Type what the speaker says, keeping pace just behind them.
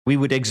We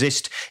would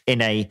exist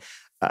in a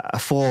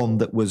form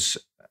that was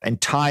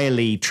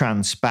entirely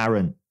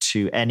transparent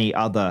to any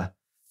other,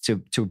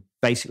 to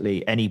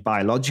basically any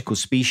biological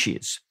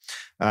species,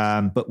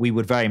 but we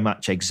would very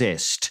much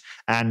exist.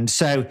 And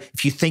so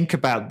if you think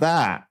about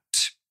that,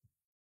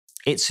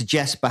 it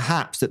suggests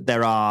perhaps that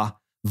there are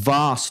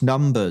vast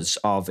numbers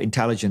of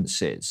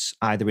intelligences,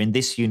 either in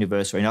this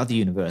universe or in other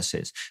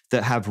universes,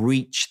 that have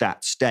reached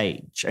that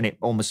stage. And it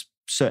almost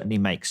certainly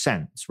makes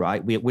sense,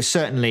 right? We're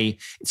certainly,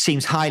 it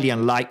seems highly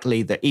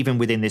unlikely that even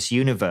within this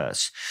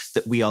universe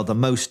that we are the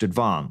most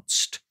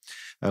advanced.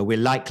 We're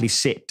likely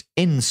sit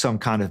in some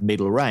kind of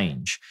middle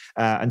range.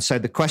 And so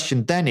the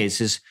question then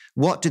is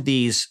what do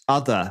these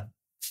other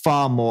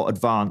far more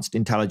advanced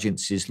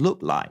intelligences look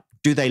like?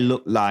 Do they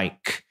look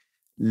like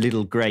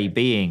little gray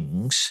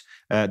beings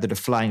that are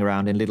flying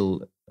around in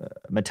little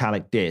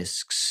metallic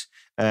discs?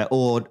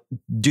 Or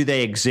do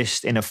they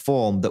exist in a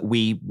form that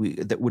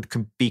that would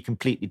be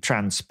completely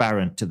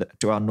transparent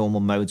to our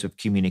normal modes of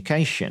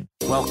communication?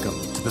 Welcome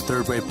to the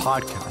Third Wave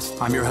Podcast.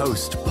 I'm your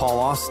host, Paul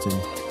Austin,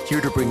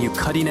 here to bring you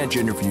cutting-edge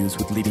interviews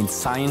with leading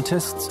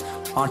scientists,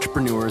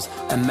 entrepreneurs,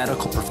 and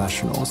medical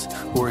professionals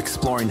who are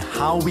exploring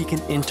how we can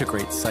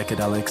integrate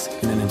psychedelics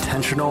in an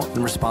intentional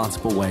and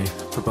responsible way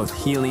for both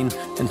healing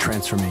and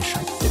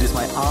transformation. It is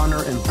my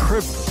honor and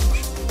privilege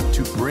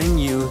to bring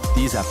you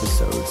these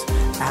episodes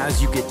as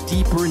you get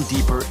deeper and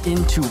deeper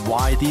into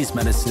why these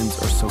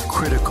medicines are so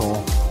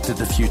critical to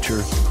the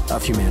future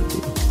of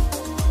humanity.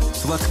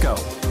 So let's go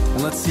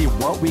and let's see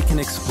what we can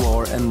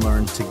explore and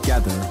learn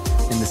together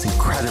in this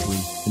incredibly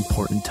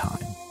important time.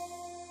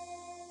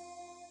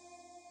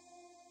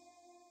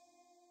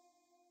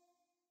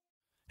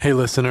 Hey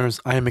listeners,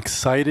 I am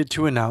excited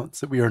to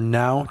announce that we are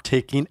now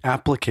taking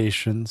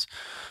applications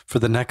for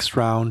the next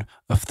round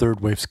of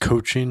Third Wave's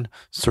coaching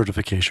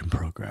certification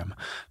program.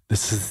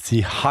 This is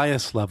the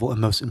highest level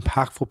and most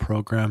impactful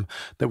program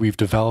that we've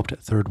developed at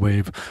Third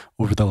Wave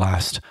over the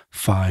last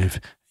 5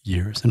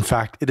 years. In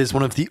fact, it is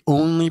one of the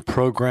only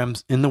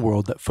programs in the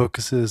world that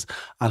focuses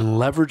on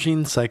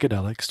leveraging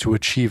psychedelics to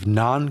achieve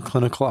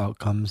non-clinical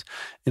outcomes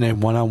in a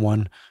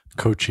one-on-one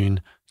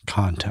coaching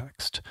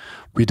context.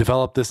 We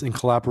developed this in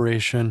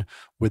collaboration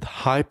with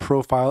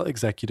high-profile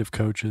executive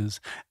coaches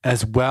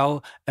as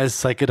well as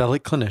psychedelic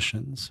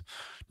clinicians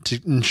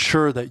to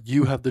ensure that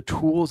you have the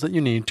tools that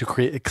you need to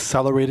create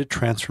accelerated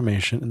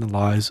transformation in the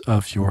lives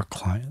of your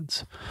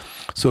clients.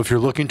 So if you're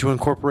looking to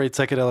incorporate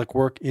psychedelic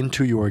work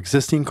into your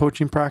existing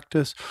coaching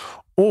practice,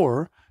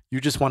 or you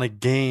just want to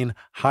gain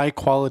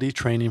high-quality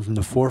training from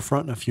the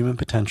forefront of human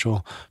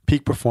potential,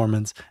 peak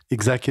performance,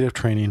 executive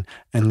training,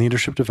 and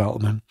leadership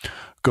development,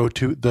 go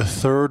to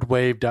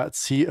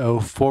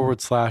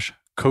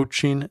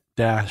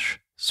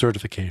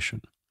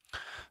thethirdwave.co/coaching-certification.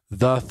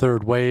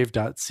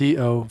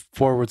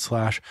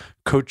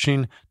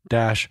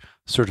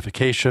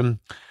 thethirdwave.co/coaching-certification.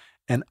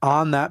 And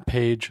on that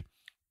page,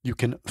 you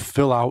can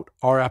fill out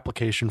our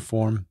application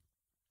form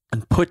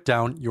and put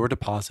down your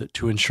deposit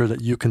to ensure that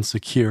you can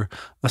secure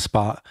a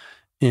spot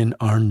in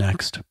our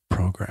next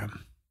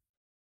program.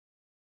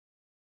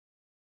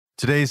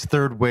 Today's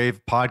Third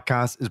Wave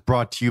podcast is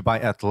brought to you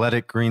by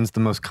Athletic Greens, the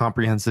most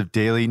comprehensive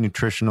daily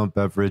nutritional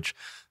beverage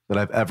that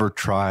I've ever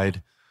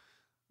tried.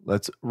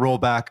 Let's roll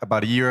back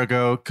about a year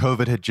ago.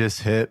 COVID had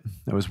just hit.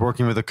 I was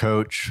working with a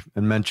coach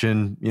and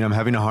mentioned, I'm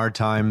having a hard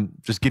time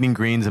just getting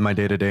greens in my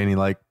day-to-day. And he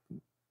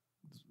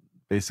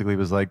basically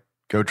was like,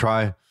 go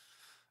try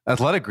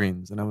Athletic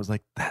Greens. And I was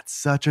like, that's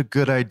such a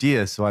good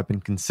idea. So I've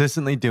been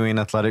consistently doing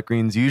Athletic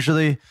Greens,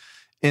 usually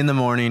in the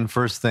morning,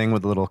 first thing,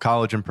 with a little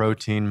collagen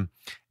protein.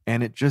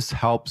 And it just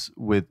helps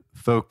with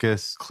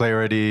focus,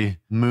 clarity,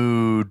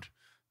 mood,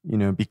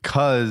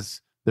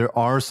 because there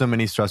are so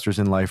many stressors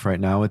in life right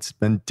now. It's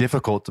been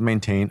difficult to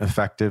maintain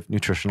effective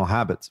nutritional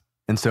habits.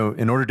 And so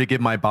in order to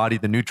give my body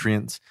the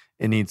nutrients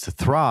it needs to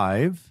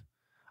thrive,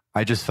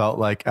 I just felt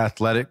like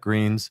Athletic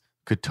Greens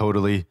could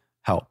totally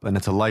help. And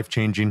it's a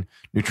life-changing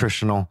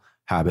nutritional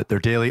habit. Their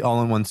daily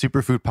all-in-one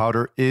superfood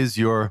powder is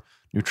your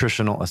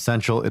nutritional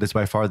essential. It is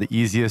by far the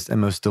easiest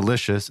and most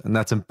delicious, and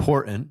that's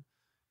important.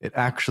 It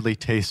actually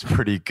tastes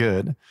pretty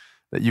good,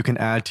 that you can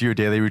add to your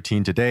daily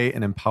routine today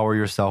and empower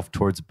yourself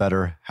towards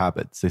better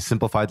habits. They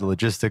simplify the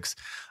logistics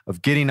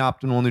of getting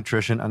optimal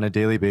nutrition on a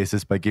daily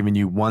basis by giving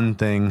you one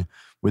thing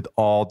with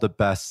all the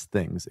best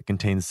things. It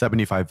contains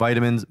 75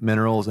 vitamins,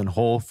 minerals, and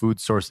whole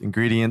food source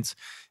ingredients,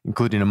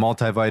 including a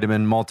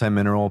multivitamin,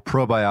 multimineral,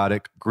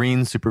 probiotic, green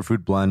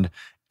superfood blend,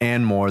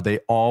 and more. They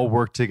all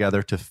work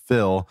together to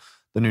fill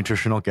the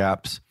nutritional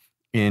gaps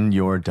in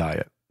your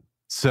diet.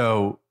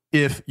 So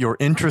if you're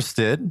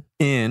interested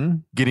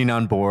in getting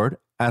on board,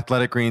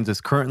 Athletic Greens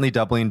is currently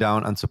doubling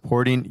down on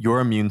supporting your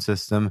immune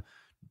system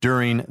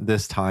during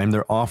this time.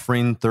 They're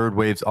offering Third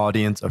Wave's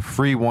audience a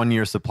free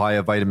 1-year supply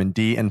of vitamin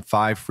D and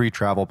 5 free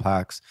travel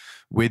packs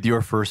with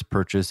your first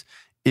purchase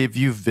if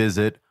you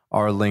visit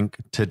our link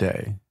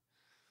today.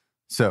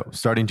 So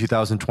starting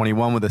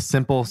 2021 with a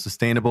simple,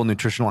 sustainable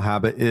nutritional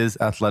habit is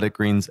Athletic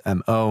Greens'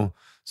 MO.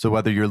 So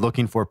whether you're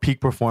looking for peak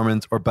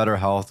performance or better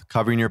health,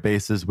 covering your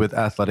bases with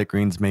Athletic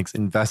Greens makes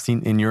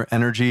investing in your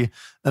energy,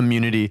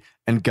 immunity,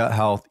 and gut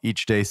health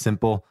each day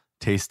simple,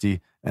 tasty,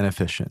 and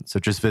efficient. So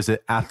just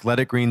visit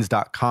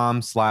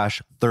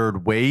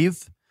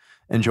athleticgreens.com/thirdwave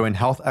and join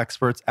health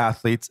experts,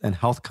 athletes, and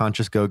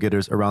health-conscious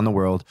go-getters around the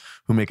world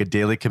who make a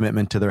daily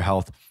commitment to their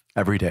health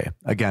every day.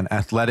 Again,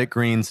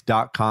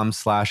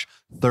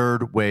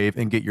 athleticgreens.com/thirdwave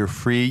and get your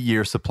free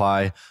year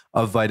supply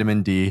of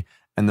vitamin D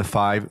and the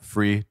 5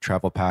 free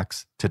travel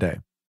packs today.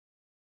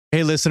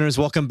 Hey, listeners,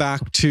 welcome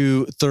back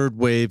to Third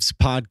Wave's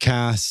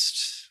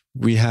podcast.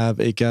 We have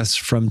a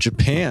guest from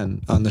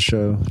Japan on the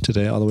show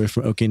today, all the way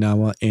from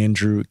Okinawa,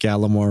 Andrew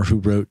Gallimore, who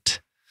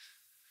wrote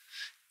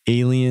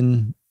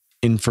Alien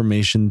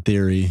Information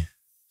Theory,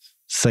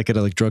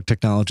 Psychedelic Drug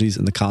Technologies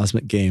in the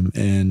Cosmic Game.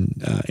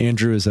 And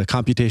Andrew is a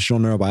computational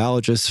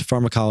neurobiologist,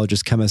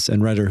 pharmacologist, chemist,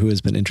 and writer who has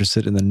been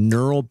interested in the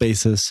neural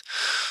basis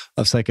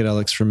of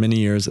psychedelics for many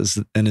years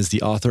and is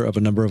the author of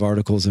a number of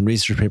articles and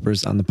research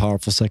papers on the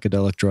powerful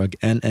psychedelic drug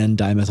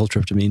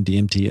NN-dimethyltryptamine,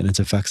 DMT, and its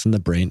effects on the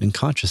brain and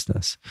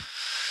consciousness.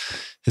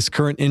 His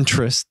current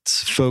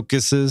interests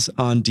focuses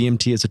on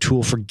DMT as a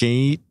tool for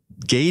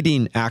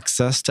gating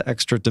access to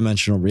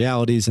extra-dimensional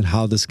realities and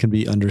how this can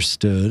be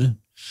understood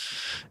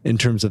in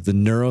terms of the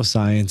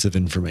neuroscience of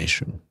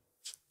information.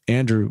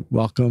 Andrew,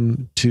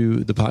 welcome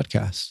to the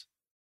podcast.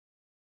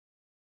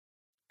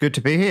 Good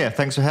to be here.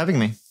 Thanks for having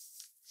me.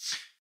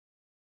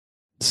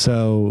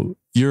 So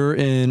you're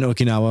in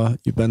Okinawa.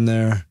 You've been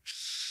there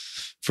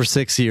for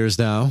 6 years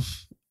now.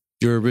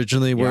 Where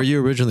are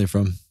you originally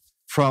from?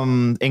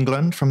 From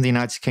England, from the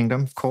United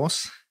Kingdom, of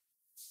course.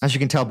 As you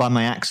can tell by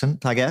my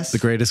accent, I guess. The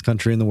greatest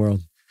country in the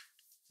world.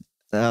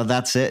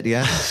 That's it,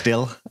 yeah,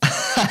 still.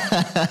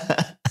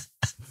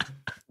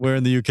 Where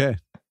in the UK?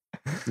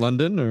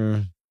 London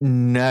or?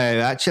 No,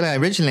 actually,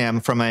 originally I'm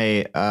from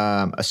a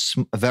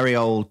very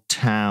old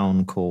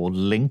town called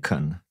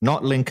Lincoln,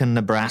 not Lincoln,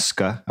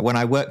 Nebraska. When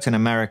I worked in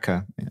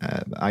America,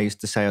 I used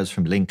to say I was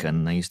from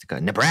Lincoln. I used to go,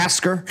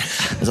 Nebraska?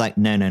 I was like,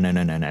 no.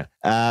 Definitely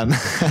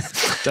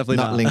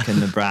not Lincoln,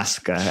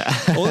 Nebraska.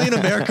 Only in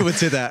America would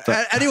say that.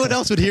 But anyone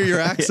else would hear your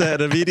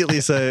accent and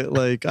immediately say,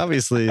 like,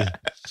 obviously.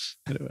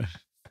 Anyway.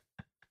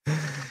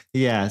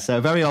 Yeah, so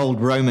a very old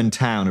Roman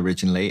town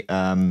originally,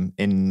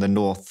 in the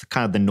north,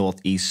 kind of the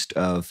northeast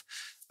of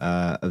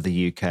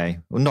the UK.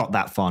 Well, not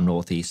that far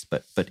northeast,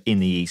 but in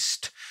the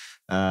east.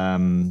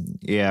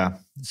 Yeah,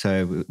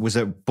 so was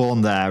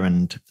born there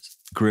and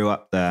grew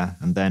up there,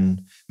 and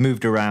then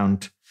moved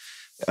around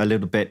a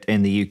little bit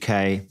in the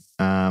UK,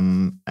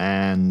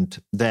 and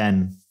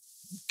then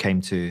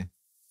came to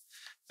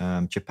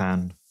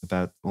Japan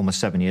about almost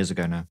 7 years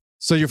ago now.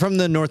 So you're from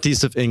the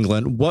northeast of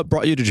England. What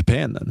brought you to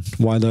Japan then?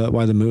 Why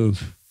the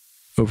move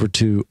over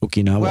to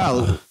Okinawa?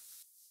 Well,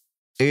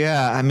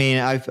 yeah, I mean,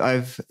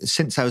 I've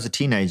since I was a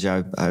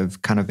teenager,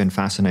 I've kind of been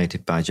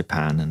fascinated by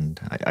Japan, and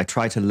I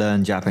tried to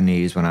learn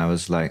Japanese when I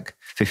was like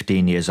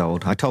 15 years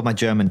old. I told my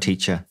German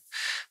teacher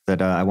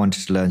that I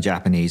wanted to learn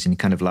Japanese, and he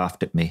kind of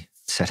laughed at me.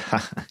 Said,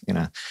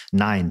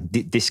 nein,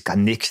 this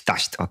kann nicht,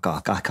 I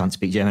can't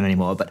speak German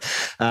anymore. But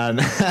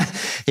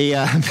he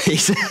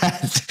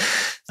said,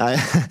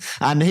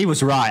 and he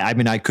was right. I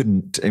mean,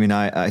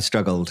 I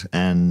struggled.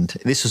 And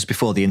this was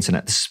before the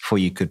internet. This is before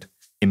you could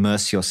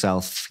immerse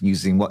yourself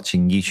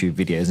watching YouTube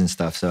videos and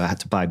stuff. So I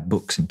had to buy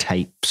books and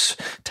tapes,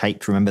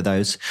 remember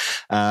those?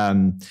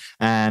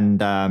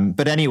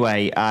 But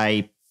anyway,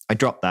 I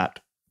dropped that.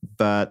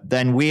 But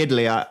then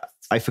weirdly, I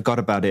forgot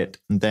about it.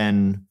 And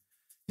then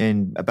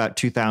in about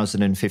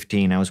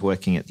 2015, I was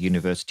working at the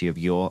University of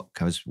York.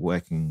 I was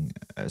working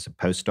as a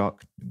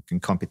postdoc in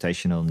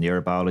computational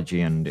neurobiology,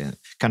 and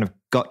kind of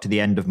got to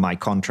the end of my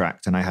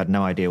contract, and I had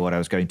no idea what I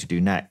was going to do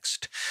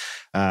next,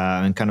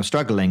 and kind of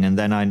struggling. And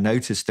then I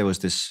noticed there was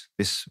this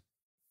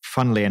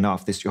funnily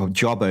enough, this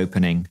job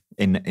opening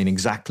in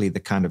exactly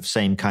the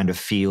same kind of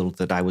field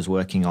that I was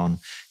working on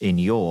in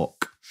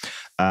York,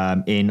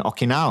 in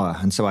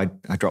Okinawa. And so I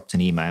dropped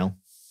an email.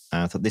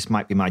 I thought this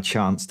might be my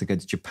chance to go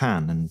to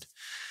Japan, and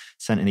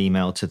sent an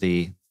email to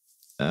the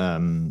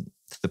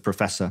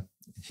professor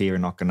here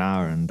in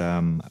Okinawa. And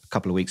a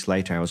couple of weeks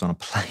later, I was on a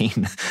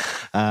plane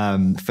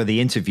for the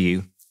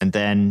interview. And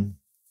then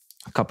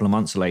a couple of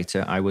months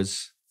later, I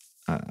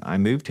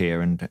moved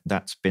here, and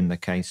that's been the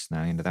case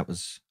now. That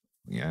was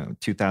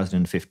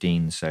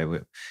 2015. So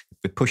we're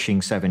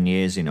pushing 7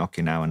 years in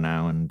Okinawa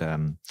now, and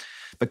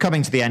but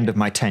coming to the end of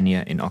my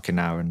tenure in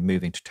Okinawa and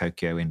moving to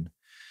Tokyo in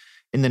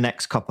the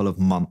next couple of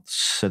months.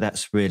 So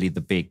that's really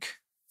the big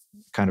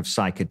kind of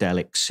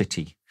psychedelic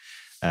city,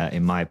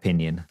 in my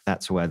opinion.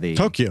 That's where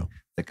Tokyo,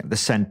 the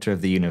center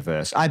of the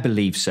universe. I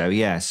believe so.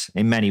 Yes,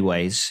 in many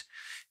ways,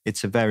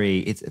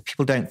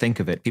 people don't think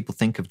of it. People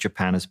think of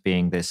Japan as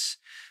being this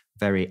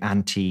very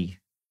kind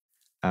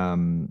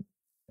of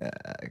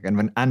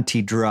an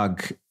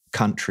anti-drug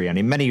country, and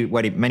in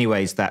many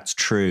ways that's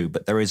true.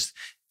 But there is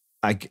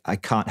I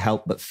can't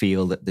help but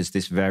feel that there's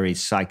this very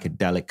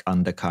psychedelic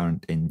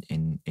undercurrent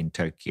in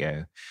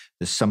Tokyo.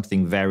 There's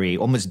something very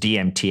almost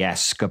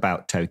DMT-esque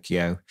about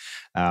Tokyo.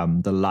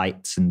 The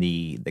lights and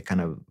the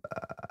kind of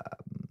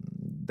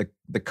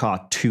the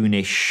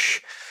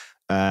cartoonish,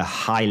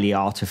 highly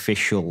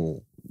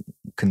artificial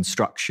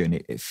construction.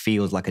 It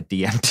feels like a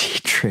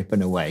DMT trip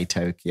in a way,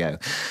 Tokyo.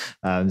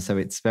 So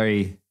it's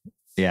very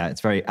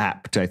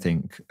apt, I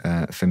think,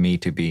 for me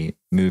to be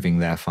moving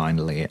there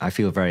finally. I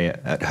feel very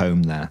at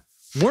home there.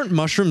 Weren't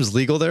mushrooms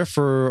legal there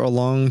for a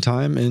long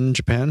time in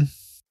Japan?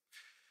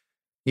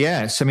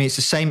 Yes, I mean, it's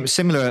the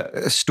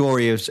similar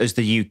story as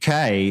the UK.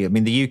 I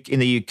mean, in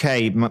the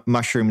UK,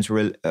 mushrooms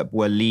were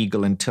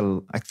legal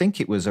until I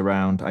think it was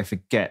around, I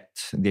forget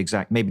the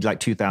exact, maybe like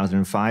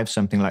 2005,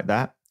 something like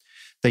that.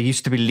 They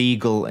used to be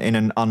legal in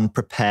an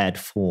unprepared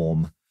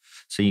form.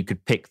 So you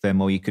could pick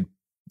them, or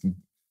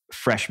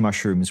fresh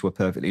mushrooms were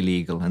perfectly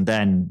legal. And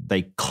then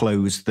they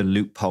closed the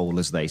loophole,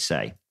 as they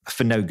say,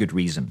 for no good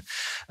reason,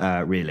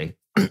 really.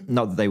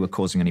 Not that they were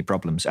causing any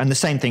problems. And the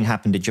same thing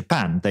happened in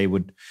Japan.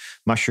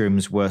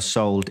 Mushrooms were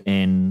sold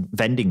in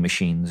vending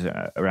machines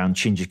around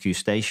Shinjuku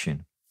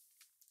Station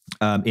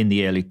in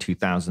the early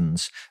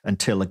 2000s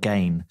until,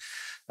 again,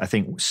 I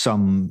think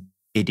some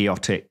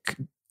idiotic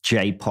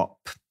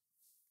J-pop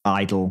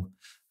idol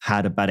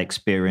had a bad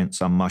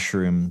experience on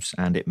mushrooms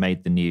and it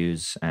made the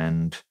news,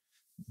 and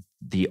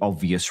the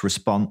obvious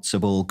response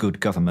of all good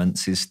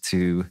governments is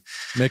to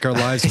make our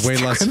lives way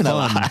less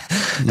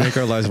fun. Make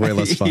our lives way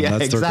less fun. Yeah,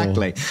 that's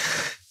exactly.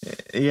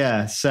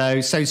 Yeah.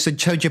 So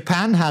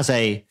Japan has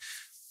a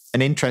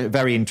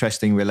very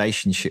interesting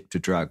relationship to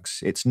drugs.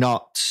 It's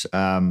not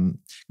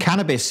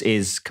cannabis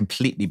is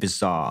completely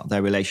bizarre.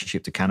 Their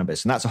relationship to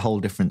cannabis, and that's a whole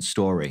different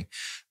story.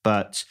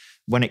 But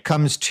when it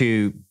comes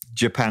to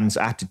Japan's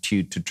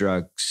attitude to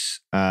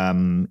drugs,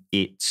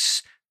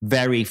 it's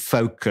very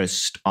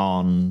focused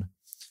on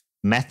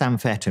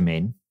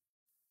methamphetamine,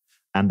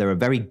 and there are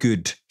very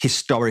good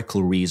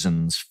historical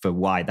reasons for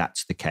why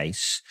that's the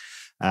case,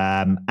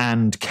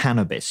 and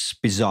cannabis,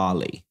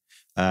 bizarrely.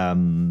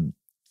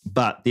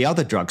 But the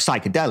other drugs,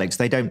 psychedelics,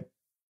 they don't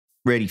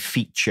really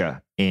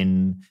feature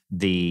in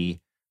the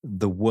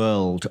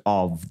world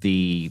of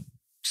the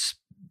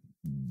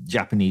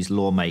Japanese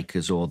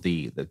lawmakers or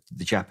the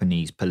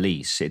Japanese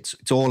police.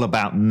 It's all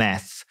about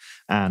meth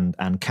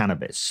and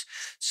cannabis.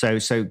 So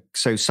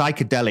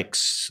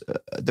psychedelics.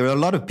 There are a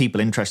lot of people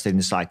interested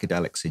in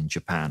psychedelics in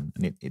Japan,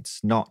 and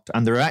it's not.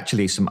 And there are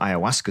actually some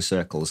ayahuasca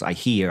circles. I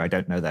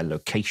don't know their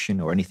location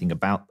or anything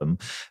about them,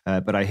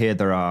 but I hear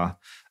there are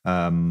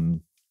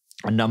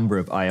a number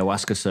of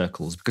ayahuasca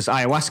circles, because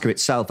ayahuasca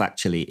itself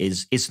actually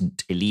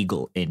isn't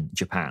illegal in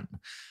Japan,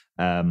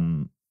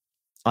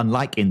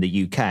 unlike in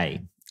the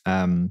UK.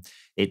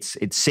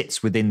 It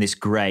sits within this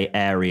grey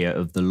area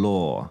of the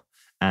law,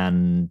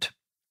 and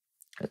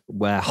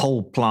where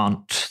whole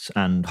plant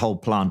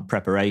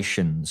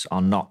preparations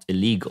are not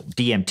illegal.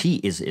 DMT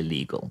is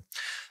illegal,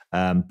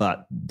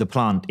 but the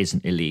plant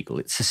isn't illegal.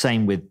 It's the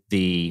same with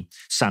the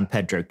San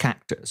Pedro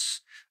cactus.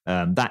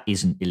 That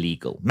isn't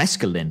illegal.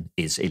 Mescaline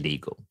is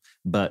illegal,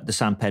 but the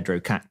San Pedro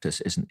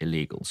cactus isn't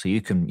illegal. So you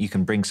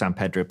can bring San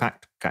Pedro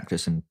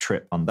cactus and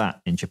trip on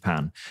that in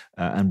Japan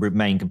and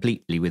remain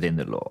completely within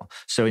the law.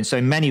 So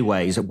in many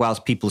ways,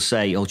 whilst people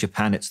say, oh,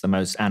 Japan, it's the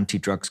most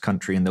anti-drugs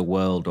country in the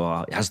world,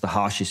 or it has the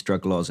harshest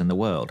drug laws in the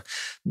world,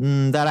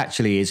 that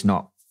actually is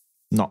not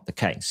the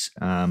case.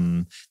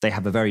 They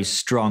have a very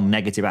strong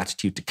negative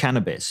attitude to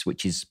cannabis,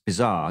 which is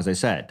bizarre, as I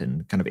said,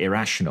 and kind of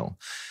irrational.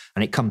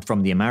 And it comes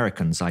from the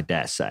Americans, I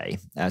dare say.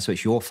 So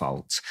it's your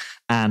fault.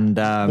 And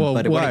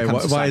but why?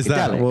 Why is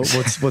that?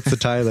 What's the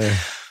tie there?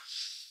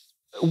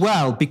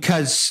 Well,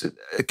 because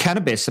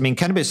cannabis. I mean,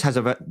 there's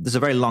a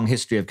very long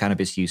history of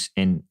cannabis use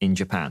in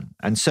Japan,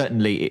 and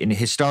certainly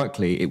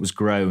historically it was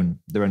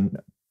grown. There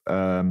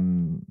are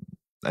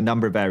a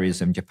number of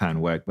areas in Japan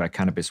where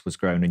cannabis was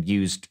grown and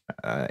used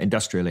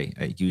industrially,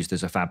 used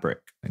as a fabric,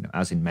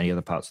 as in many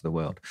other parts of the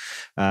world.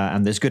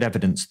 And there's good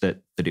evidence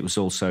that it was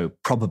also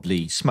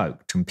probably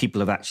smoked. And people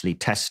have actually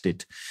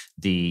tested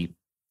the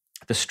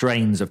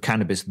strains of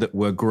cannabis that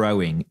were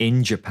growing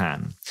in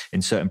Japan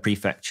in certain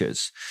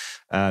prefectures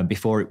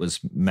before it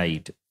was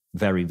made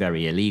very,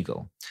 very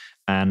illegal,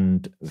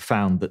 and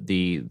found that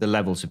the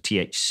levels of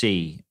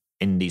THC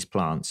in these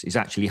plants is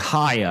actually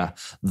higher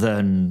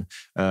than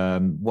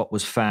what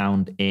was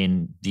found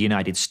in the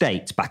United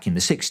States back in the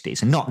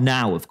 60s. And not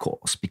now, of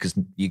course, because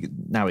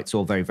now it's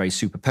all very, very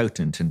super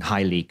potent and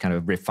highly kind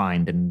of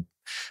refined and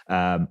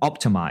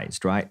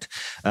optimized, right?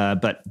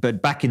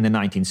 But back in the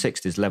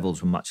 1960s,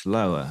 levels were much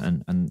lower.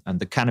 And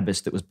the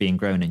cannabis that was being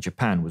grown in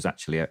Japan was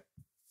actually at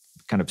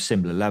kind of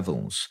similar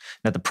levels.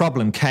 Now, the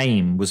problem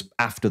was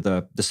after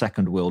the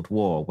Second World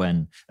War,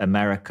 when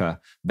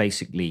America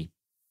basically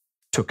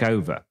took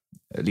over,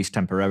 at least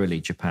temporarily,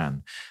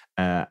 Japan.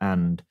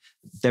 And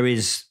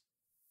it's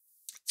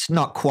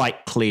not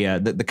quite clear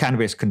that the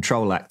Cannabis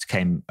Control Act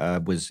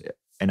was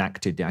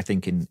enacted, I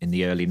think, in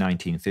the early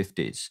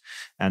 1950s.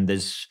 And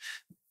there's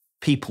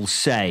people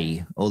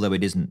say, although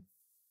it isn't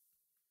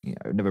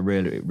never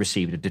really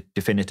received a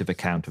definitive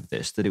account of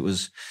this, that it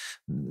was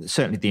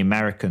certainly the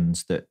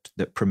Americans that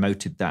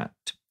promoted that.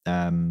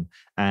 And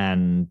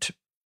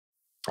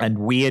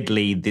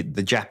weirdly,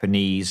 the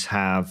Japanese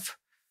have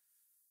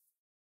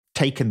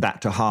taken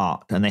that to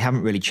heart, and they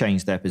haven't really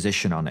changed their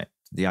position on it.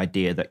 The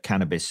idea that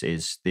cannabis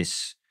is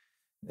this,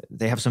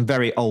 they have some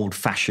very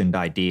old-fashioned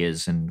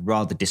ideas and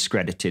rather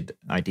discredited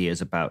ideas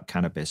about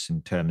cannabis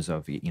in terms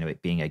of,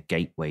 it being a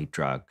gateway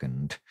drug.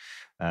 And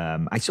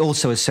it's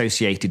also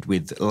associated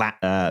with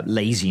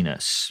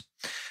laziness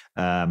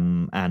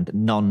and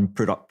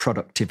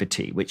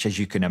non-productivity, which, as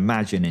you can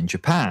imagine, in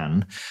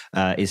Japan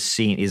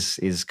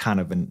is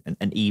kind of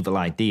an evil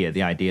idea.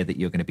 The idea that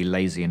you're going to be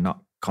lazy and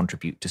not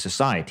contribute to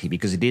society,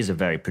 because it is a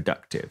very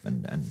productive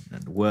and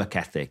work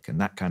ethic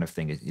and that kind of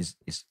thing is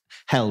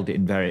held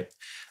in very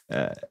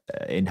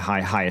in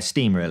high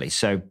esteem, really.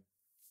 So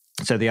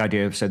the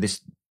idea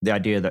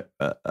that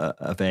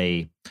of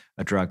a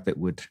drug that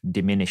would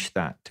diminish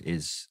that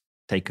is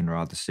taken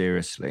rather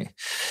seriously.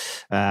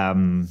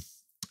 And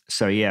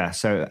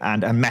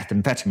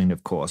methamphetamine,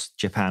 of course,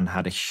 Japan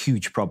had a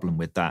huge problem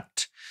with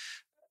that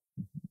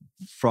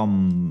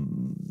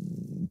from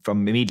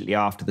immediately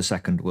after the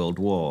Second World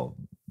War.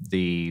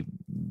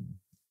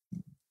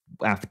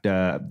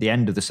 After the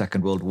end of the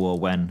Second World War,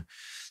 when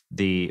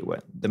the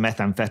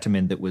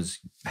methamphetamine that was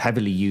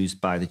heavily used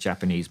by the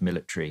Japanese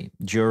military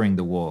during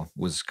the war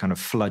was kind of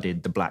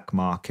flooded the black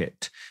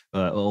market,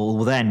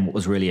 or then what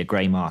was really a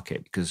grey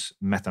market, because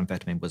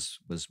methamphetamine was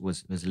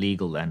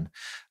legal then,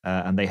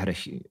 and they had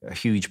a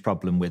huge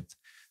problem with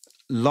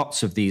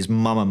lots of these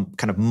mom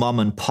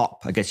and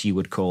pop, I guess you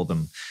would call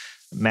them,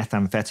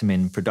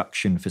 methamphetamine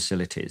production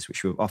facilities,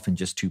 which were often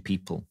just two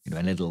people, in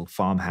a little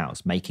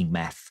farmhouse making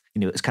meth.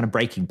 It's kind of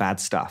Breaking Bad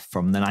stuff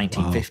from the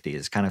 1950s. Wow.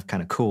 It's kind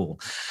of cool.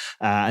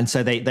 And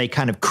so they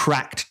kind of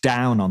cracked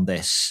down on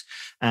this.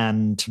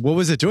 And what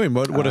was it doing?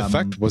 What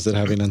effect was it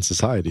having on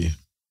society?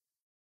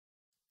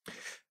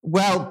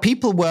 Well,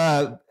 people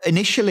were,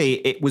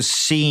 initially it was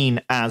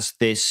seen as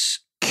this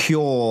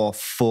cure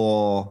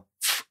for,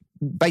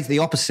 basically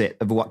the opposite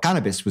of what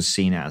cannabis was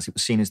seen as. It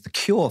was seen as the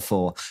cure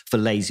for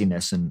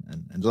laziness and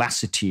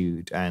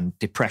lassitude and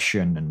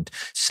depression and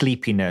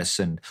sleepiness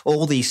and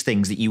all these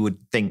things that you would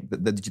think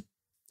that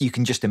you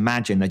can just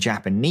imagine the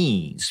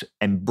Japanese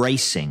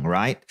embracing,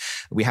 right?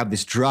 We have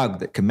this drug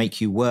that can make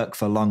you work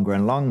for longer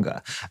and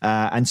longer.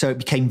 And so it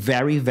became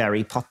very,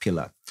 very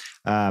popular,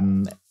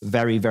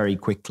 very, very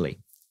quickly.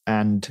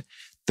 And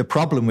the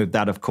problem with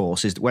that, of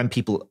course, is that when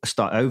people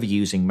start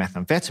overusing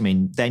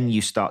methamphetamine, then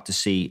you start to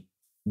see,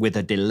 with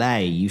a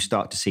delay, you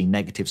start to see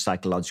negative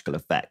psychological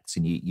effects,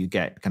 and you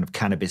get kind of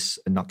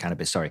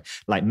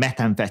like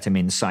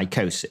methamphetamine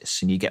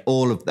psychosis, and you get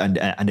all of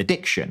an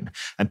addiction,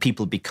 and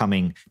people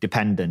becoming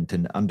dependent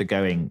and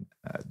undergoing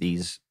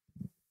these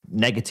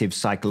negative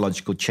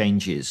psychological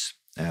changes,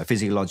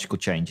 physiological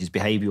changes,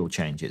 behavioral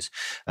changes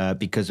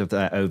because of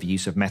their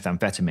overuse of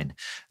methamphetamine.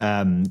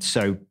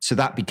 So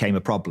that became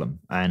a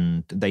problem,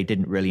 and they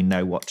didn't really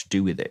know what to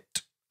do with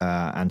it,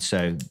 and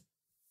so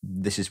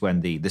this is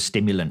when the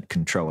Stimulant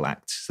Control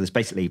Act. So there's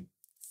basically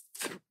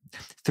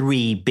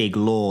three big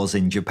laws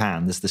in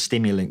Japan. There's the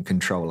Stimulant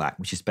Control Act,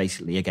 which is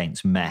basically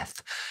against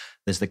meth.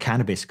 There's the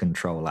Cannabis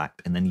Control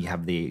Act, and then you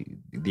have the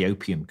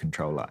Opium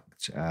Control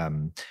Act.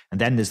 And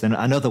then there's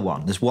another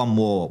one. There's one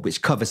more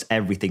which covers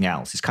everything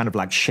else. It's kind of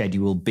like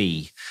Schedule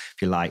B,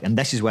 if you like. And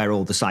this is where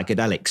all the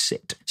psychedelics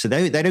sit. So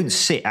they don't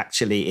sit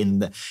actually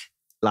in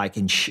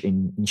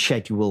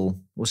Schedule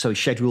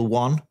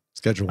 1.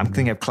 Schedule. I'm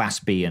thinking of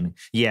Class B. And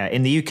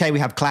in the UK, we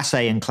have Class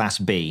A and Class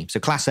B. So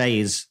Class A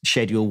is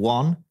Schedule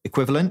 1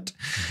 equivalent.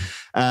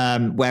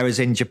 Whereas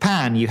in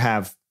Japan, you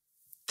have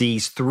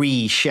these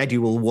three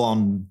Schedule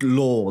 1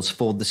 laws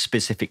for the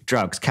specific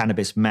drugs: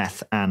 cannabis,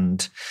 meth,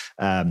 and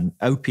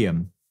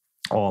opium,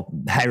 or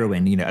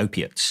heroin,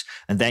 opiates.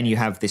 And then you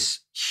have this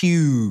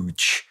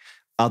huge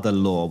other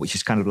law, which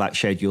is kind of like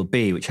Schedule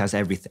B, which has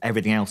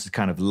everything else is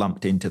kind of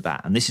lumped into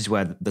that. And this is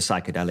where the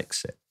psychedelics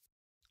sit.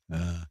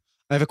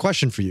 I have a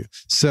question for you.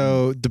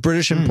 So the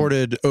British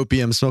imported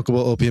opium,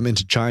 smokable opium,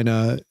 into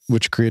China,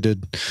 which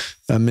created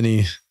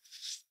many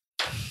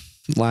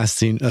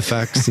lasting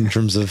effects in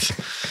terms of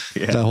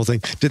that whole thing.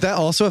 Did that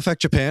also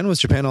affect Japan?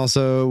 Was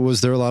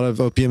there a lot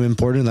of opium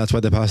imported, and that's why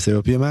they passed the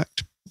Opium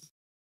Act?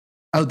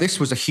 Oh, this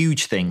was a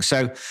huge thing.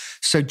 So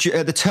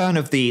at the turn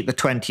of the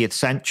 20th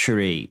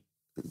century,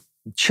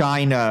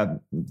 China,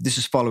 this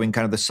is following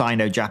kind of the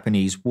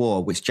Sino-Japanese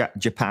War, which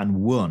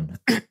Japan won.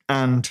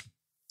 And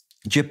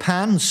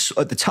Japan,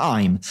 at the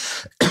time,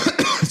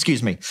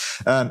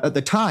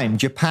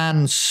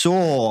 Japan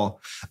saw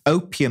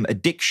opium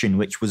addiction,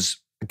 which was,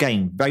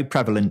 again, very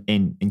prevalent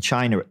in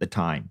China at the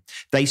time.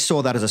 They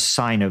saw that as a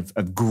sign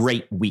of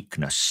great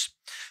weakness.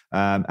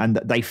 And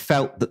that they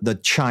felt that the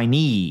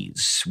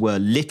Chinese were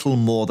little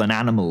more than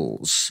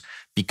animals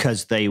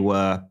because they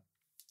were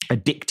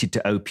addicted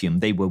to opium.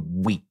 They were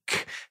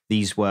weak.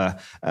 These were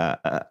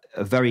a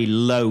very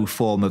low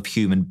form of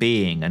human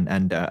being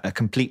and a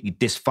completely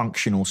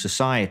dysfunctional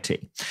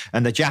society.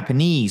 And the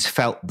Japanese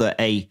felt that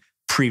a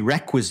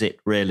prerequisite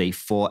really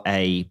for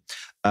a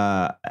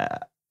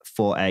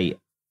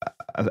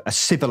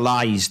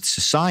civilized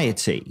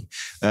society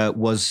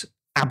was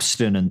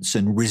abstinence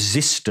and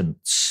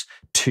resistance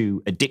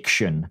to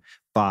addiction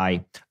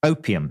by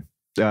opium,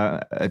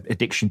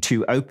 addiction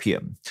to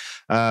opium.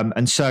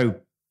 And so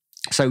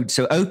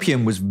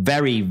opium was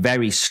very,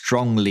 very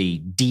strongly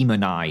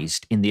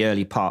demonized in the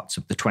early parts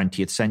of the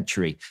 20th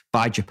century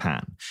by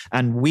Japan.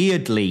 And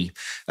weirdly,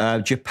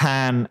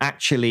 Japan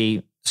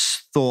actually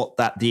thought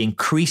that the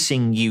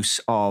increasing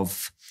use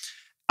of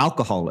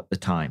alcohol at the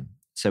time,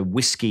 so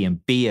whiskey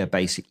and beer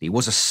basically,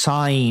 was a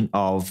sign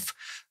of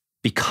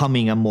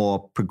becoming a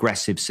more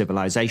progressive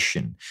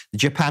civilization.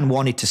 Japan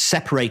wanted to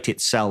separate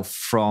itself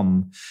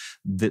from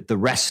the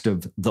rest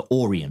of the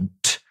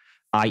Orient,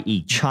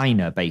 i.e.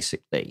 China,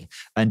 basically,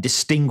 and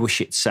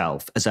distinguish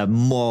itself as a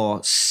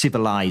more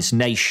civilized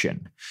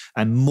nation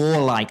and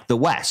more like the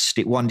West.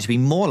 It wanted to be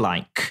more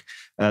like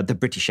the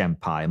British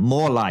Empire,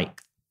 more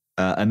like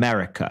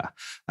America.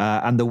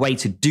 And the way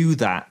to do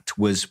that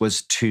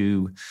was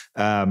to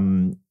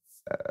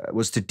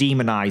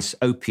demonize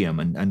opium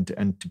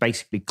and to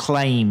basically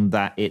claim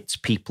that its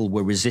people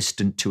were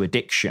resistant to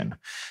addiction.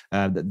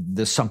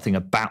 There's something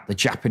about the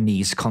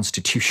Japanese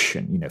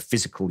constitution,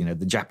 physical,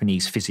 the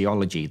Japanese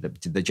physiology,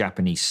 the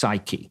Japanese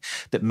psyche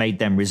that made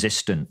them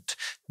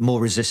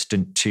more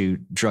resistant to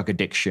drug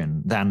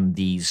addiction than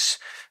these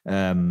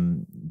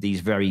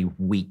very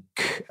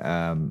weak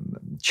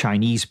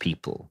Chinese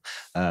people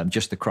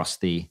just across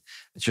the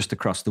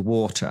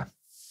water.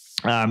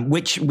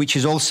 Which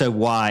is also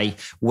why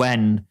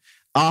when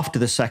after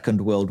the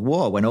Second World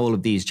War, when all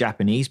of these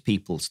Japanese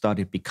people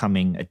started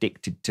becoming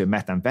addicted to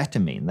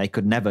methamphetamine, they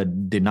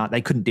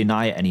couldn't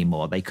deny it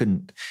anymore.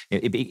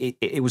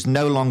 It was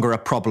no longer a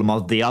problem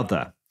of the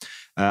other,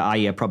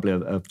 i.e. a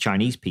problem of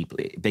Chinese people.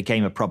 It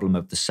became a problem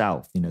of the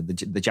South.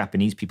 The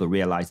Japanese people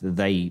realized that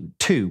they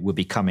too were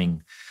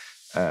becoming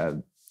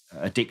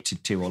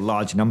addicted to, or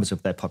large numbers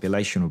of their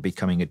population were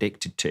becoming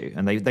addicted to.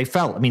 And they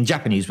felt,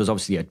 Japanese was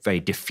obviously a very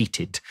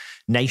defeated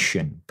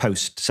nation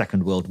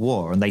post-Second World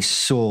War, and they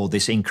saw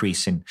this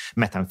increase in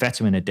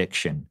methamphetamine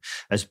addiction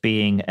as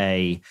being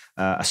a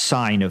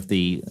sign of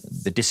the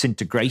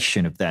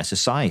disintegration of their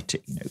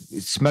society.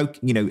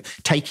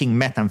 Taking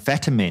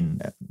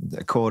methamphetamine,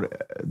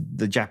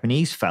 the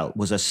Japanese felt,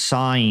 was a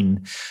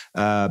sign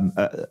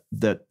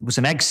that was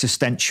an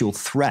existential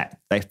threat.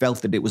 They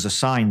felt that it was a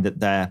sign that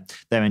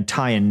their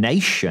entire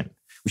nation,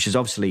 which is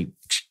obviously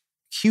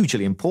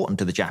hugely important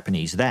to the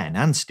Japanese then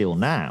and still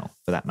now,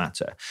 for that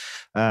matter,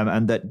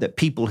 and that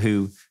people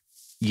who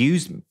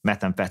used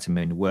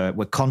methamphetamine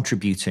were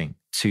contributing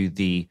to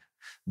the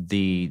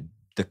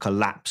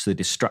collapse, the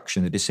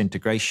destruction, the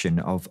disintegration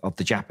of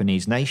the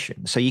Japanese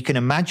nation. So you can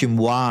imagine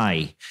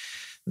why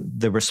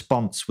the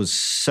response was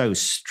so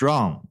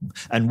strong,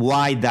 and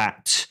why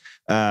that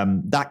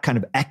kind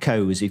of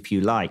echoes, if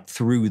you like,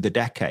 through the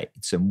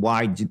decades, and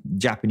why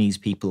Japanese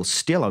people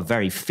still are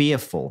very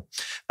fearful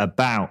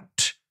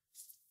about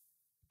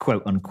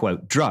quote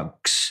unquote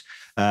drugs,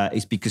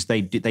 is because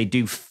they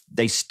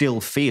still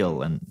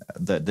feel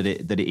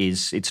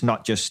it's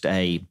not just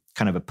a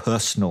kind of a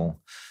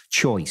personal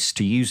choice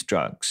to use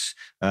drugs,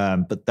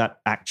 but that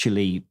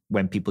actually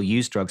when people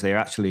use drugs, they're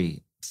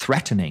actually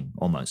threatening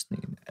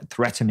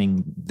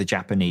the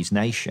Japanese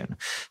nation.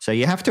 So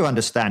you have to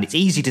understand, it's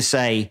easy to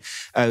say,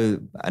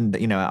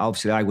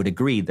 obviously I would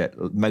agree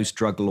that most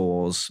drug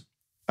laws,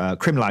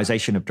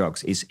 criminalization of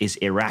drugs is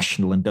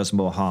irrational and does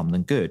more harm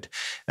than good.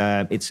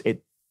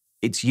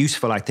 It's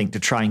useful, I think, to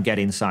try and get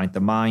inside the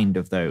mind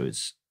of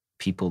those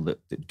people that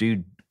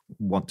do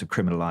want to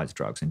criminalize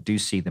drugs and do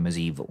see them as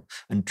evil,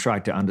 and try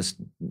to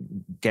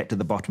get to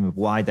the bottom of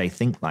why they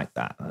think like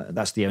that.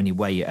 That's the only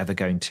way you're ever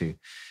going to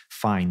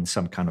find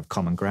some kind of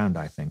common ground,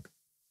 I think.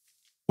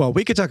 Well,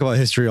 we could talk about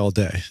history all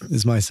day,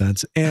 is my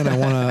sense. And I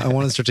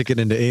want to start to get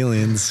into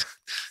aliens,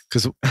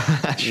 because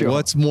sure.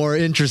 What's more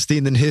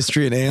interesting than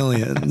history and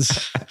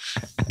aliens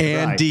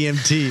and right.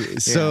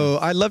 DMT? So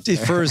I'd love to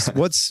first,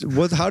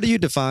 how do you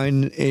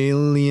define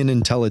alien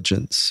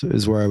intelligence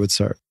is where I would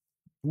start.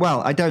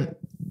 Well, I don't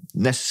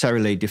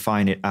necessarily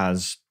define it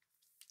as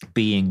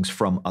beings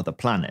from other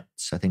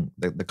planets. I think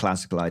the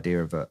classical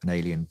idea of an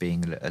alien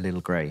being a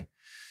little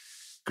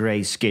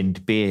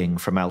gray-skinned being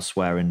from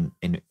elsewhere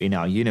in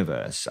our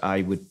universe,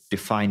 I would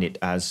define it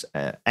as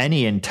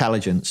any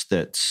intelligence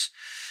that's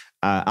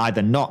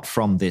either not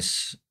from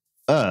this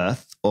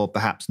Earth or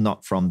perhaps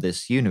not from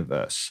this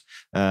universe.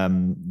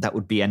 That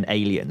would be an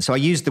alien. So I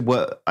use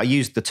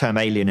the term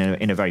alien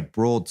in a very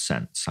broad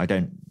sense. I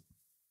don't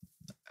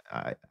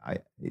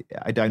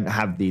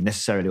have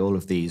necessarily all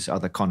of these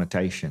other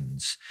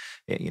connotations.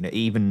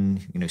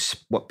 Even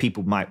what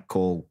people might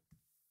call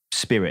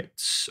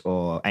spirits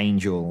or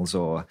angels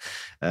or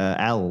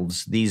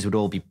elves. These would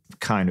all be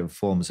kind of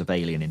forms of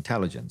alien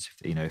intelligence,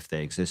 if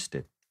they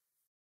existed.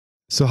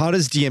 So how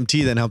does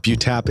DMT then help you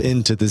tap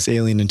into this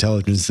alien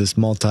intelligence, this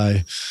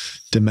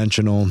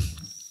multi-dimensional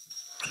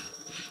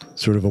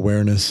sort of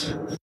awareness?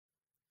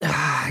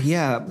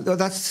 Yeah, well,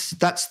 that's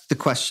the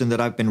question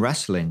that I've been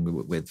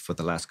wrestling with for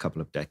the last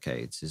couple of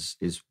decades.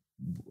 Is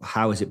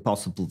how is it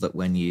possible that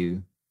when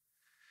you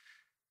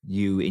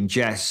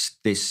ingest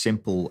this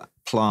simple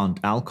plant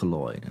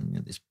alkaloid, and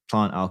this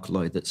plant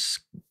alkaloid that's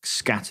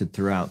scattered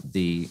throughout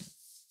the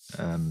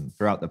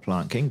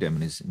plant kingdom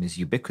and is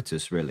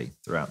ubiquitous really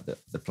throughout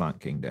the plant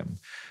kingdom,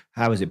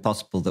 how is it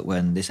possible that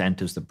when this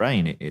enters the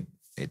brain,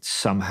 it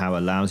somehow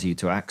allows you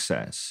to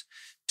access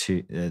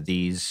to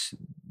these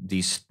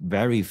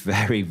very,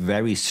 very,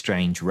 very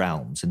strange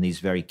realms and these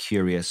very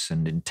curious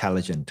and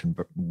intelligent and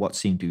what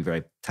seem to be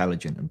very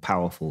intelligent and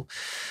powerful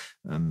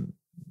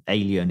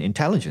alien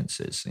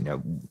intelligences?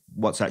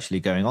 What's actually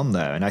going on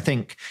there? And I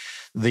think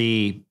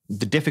the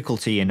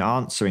difficulty in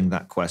answering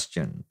that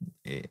question,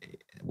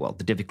 well,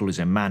 the difficulties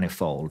are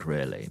manifold,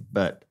 really.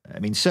 But I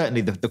mean,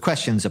 certainly the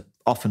questions are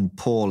often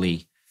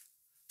poorly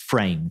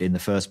framed in the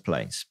first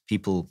place.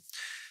 People.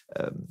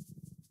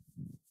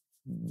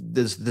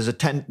 There's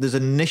an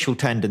initial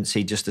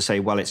tendency just to say,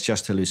 well, it's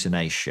just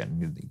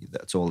hallucination.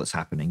 That's all that's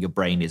happening. Your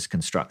brain is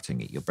constructing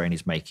it. Your brain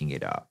is making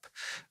it up.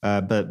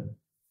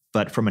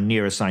 But from a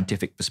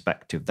neuroscientific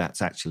perspective,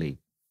 that's actually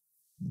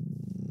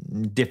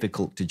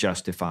difficult to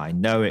justify.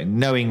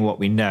 Knowing what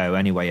we know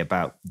anyway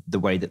about the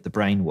way that the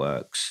brain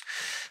works.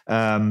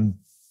 So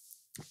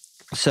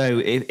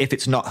if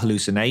it's not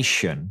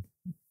hallucination,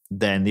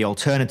 then the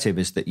alternative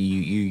is that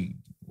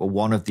or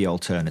one of the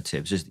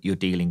alternatives is that you're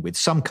dealing with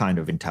some kind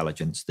of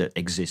intelligence that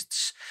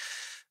exists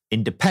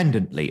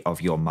independently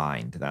of your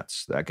mind.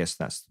 I guess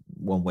that's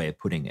one way of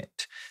putting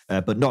it,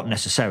 but not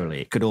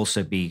necessarily. It could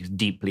also be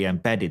deeply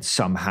embedded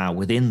somehow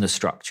within the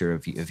structure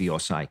of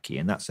your psyche,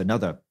 and that's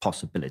another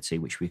possibility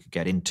which we could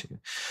get into.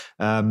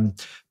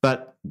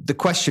 But the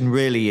question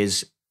really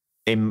is,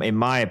 in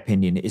my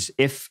opinion, is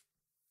if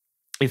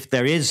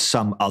there is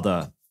some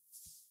other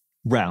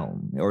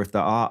realm, or if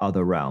there are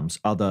other realms,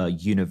 other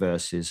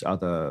universes,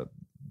 other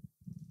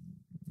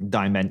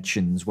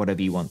dimensions,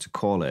 whatever you want to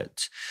call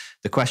it,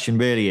 the question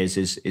really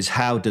is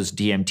how does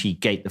DMT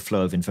gate the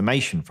flow of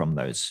information from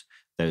those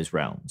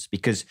realms?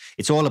 Because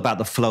it's all about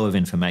the flow of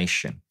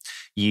information.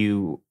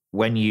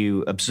 When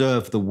you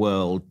observe the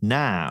world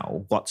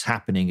now, what's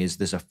happening is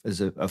there's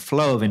a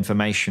flow of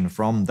information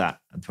from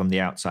the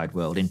outside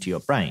world into your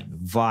brain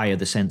via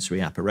the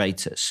sensory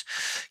apparatus.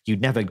 You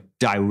never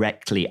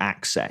directly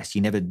access,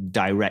 you never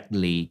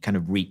directly kind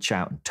of reach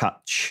out and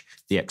touch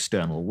the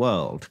external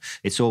world.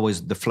 It's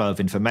always the flow of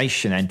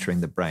information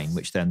entering the brain,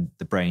 which then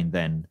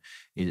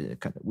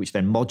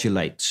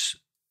modulates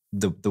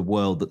the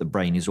world that the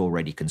brain is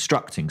already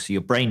constructing. So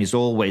your brain is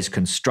always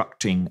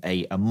constructing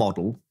a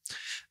model.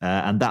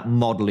 And that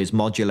model is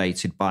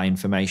modulated by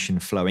information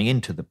flowing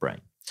into the brain.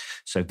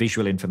 So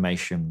visual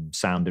information,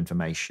 sound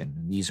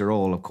information, these are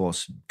all, of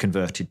course,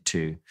 converted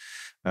to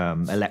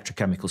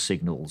electrochemical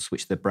signals,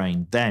 which the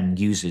brain then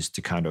uses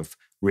to kind of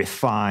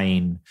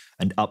refine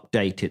and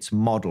update its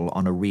model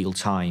on a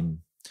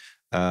real-time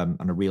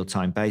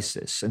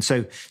basis. And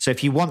so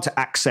if you want to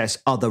access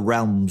other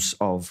realms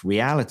of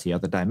reality,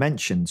 other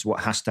dimensions, what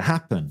has to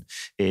happen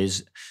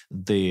is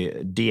the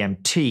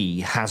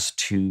DMT has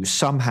to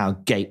somehow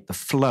gate the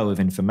flow of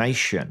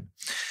information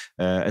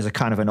as a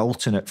kind of an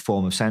alternate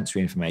form of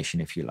sensory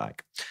information, if you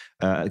like,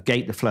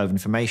 gate the flow of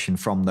information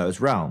from those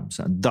realms,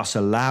 and thus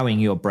allowing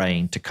your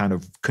brain to kind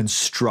of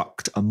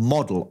construct a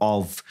model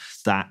of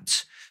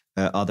that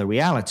other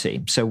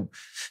reality. So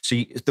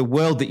the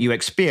world that you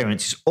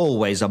experience is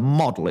always a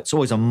model. It's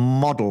always a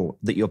model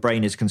that your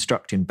brain is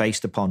constructing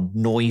based upon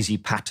noisy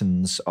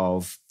patterns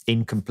of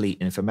incomplete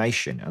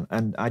information.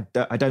 And I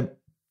don't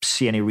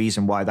see any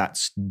reason why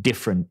that's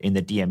different in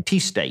the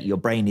DMT state. Your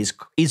brain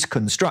is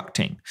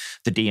constructing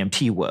the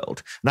DMT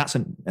world. And that's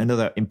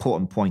another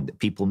important point that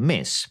people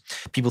miss.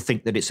 People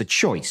think that it's a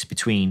choice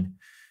between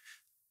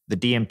the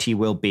DMT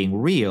world being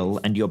real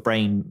and your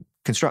brain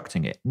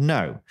constructing it.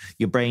 No,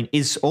 your brain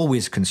is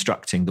always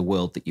constructing the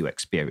world that you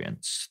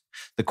experience.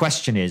 The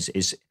question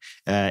is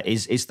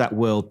that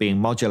world being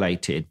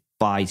modulated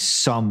by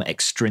some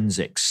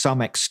extrinsic,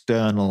 some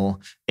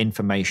external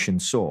information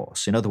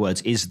source? In other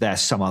words, is there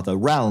some other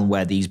realm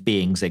where these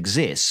beings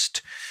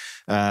exist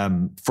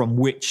from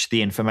which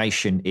the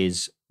information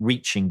is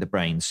reaching the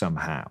brain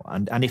somehow?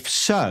 And if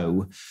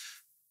so,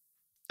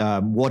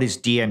 what is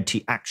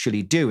DMT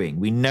actually doing?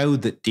 We know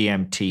that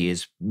DMT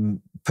is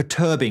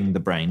perturbing the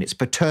brain. It's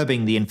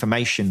perturbing the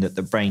information that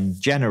the brain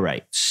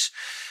generates.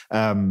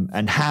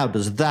 And how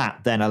does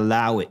that then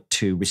allow it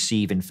to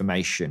receive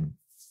information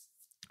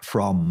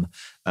from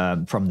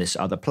this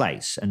other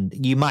place?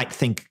 And you might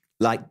think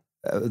like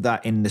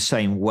that in the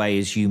same way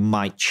as you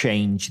might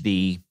change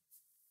the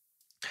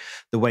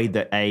way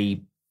that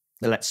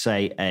let's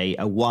say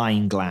a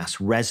wine glass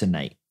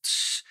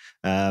resonates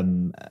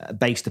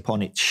based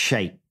upon its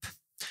shape.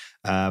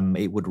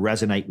 It would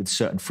resonate with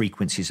certain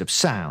frequencies of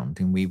sound.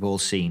 And we've all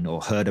seen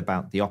or heard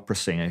about the opera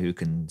singer who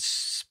can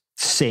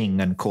sing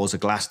and cause a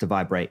glass to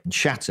vibrate and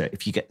shatter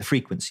if you get the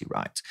frequency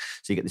right.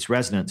 So you get this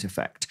resonance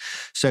effect.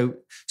 So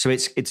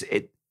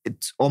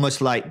it's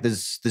almost like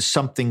there's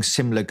something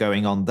similar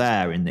going on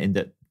there in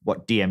that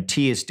what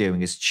DMT is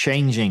doing is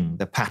changing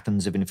the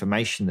patterns of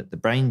information that the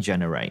brain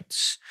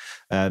generates,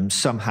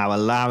 somehow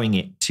allowing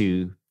it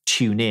to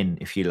tune in,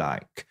 if you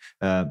like,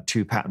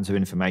 to patterns of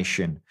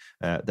information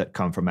that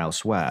come from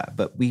elsewhere.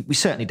 But we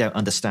certainly don't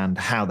understand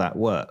how that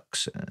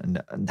works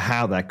and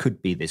how there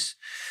could be this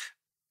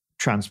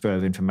transfer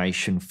of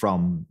information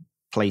from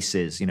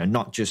places,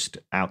 not just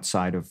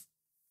outside of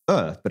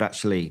Earth, but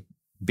actually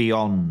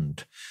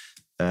beyond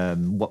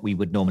what we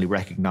would normally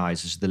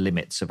recognize as the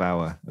limits of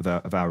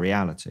our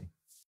reality.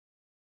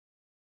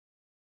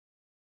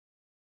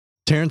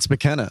 Terence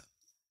McKenna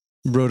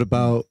wrote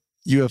about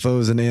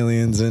UFOs and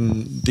aliens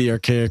and the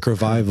Archaic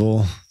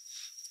Revival,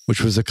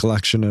 which was a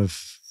collection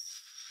of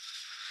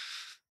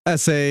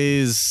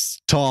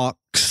essays,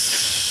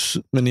 talks,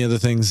 many other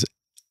things.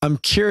 I'm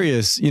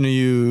curious,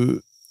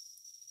 you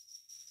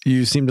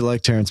seem to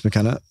like Terence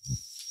McKenna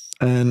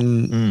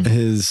and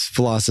his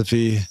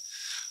philosophy.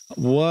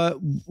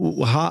 What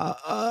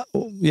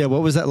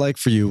was that like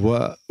for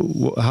you?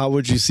 How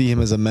would you see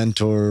him as a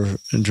mentor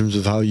in terms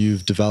of how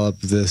you've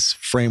developed this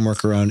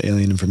framework around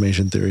alien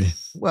information theory?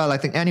 Well, I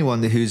think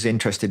anyone who's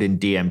interested in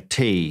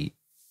DMT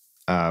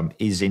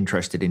is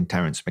interested in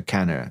Terence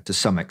McKenna to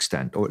some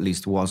extent, or at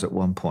least was at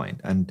one point.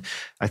 And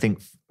I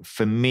think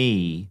for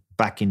me,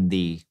 back in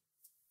the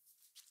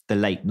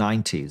late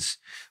 90s,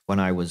 when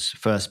I was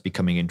first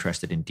becoming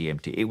interested in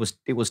DMT,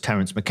 it was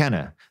Terence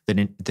McKenna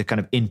that kind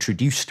of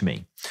introduced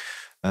me.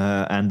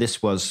 And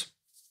this was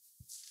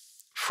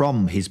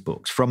from his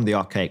books, from the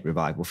Archaic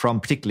Revival,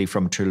 particularly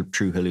from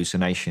True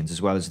Hallucinations, as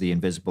well as The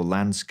Invisible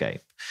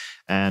Landscape.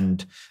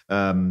 And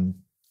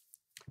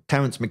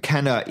Terence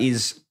McKenna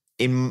is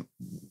an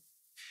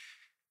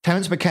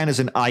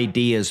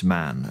ideas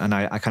man, and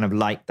I kind of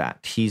like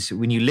that.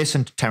 When you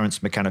listen to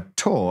Terence McKenna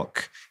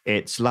talk,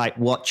 it's like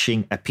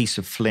watching a piece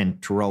of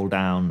flint roll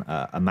down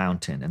a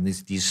mountain, and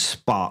there's these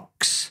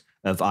sparks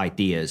of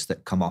ideas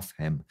that come off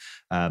him.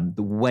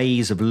 The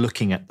ways of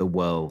looking at the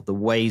world, the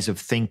ways of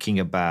thinking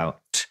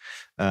about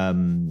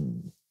the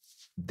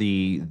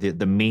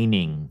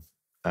meaning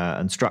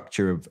and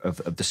structure of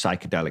the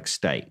psychedelic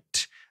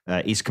state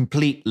is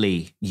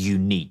completely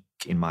unique,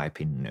 in my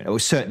opinion.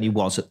 It certainly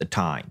was at the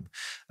time.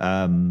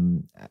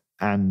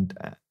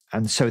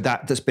 And so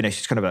that's been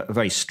it's kind of a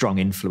very strong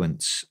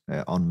influence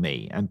on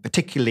me. And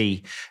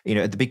particularly,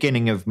 at the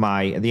beginning of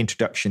the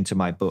introduction to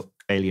my book,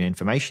 Alien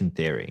Information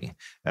Theory,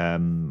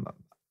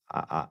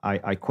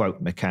 I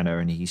quote McKenna,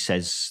 and he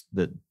says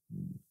that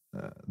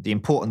the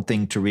important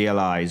thing to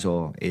realize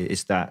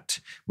is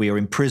that we are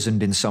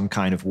imprisoned in some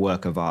kind of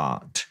work of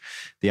art.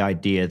 The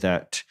idea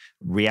that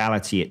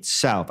reality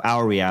itself,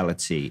 our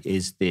reality,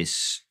 is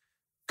this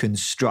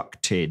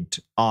constructed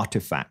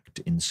artifact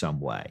in some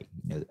way,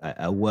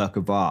 a work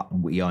of art,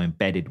 and we are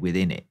embedded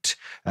within it,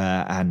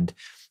 and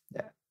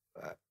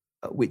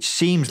which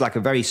seems like a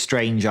very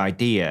strange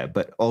idea,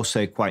 but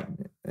also quite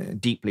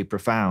deeply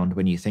profound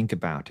when you think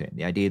about it.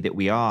 The idea that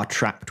we are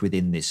trapped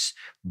within this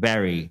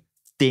very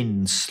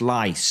thin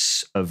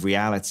slice of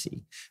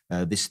reality,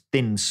 this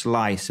thin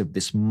slice of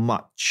this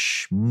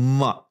much,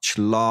 much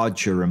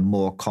larger and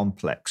more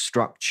complex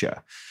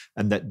structure,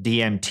 and that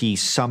DMT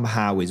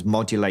somehow is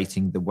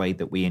modulating the way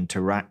that we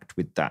interact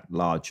with that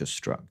larger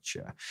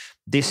structure.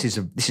 This is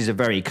a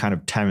very kind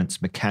of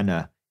Terence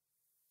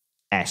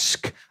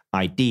McKenna-esque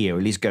idea, or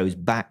at least goes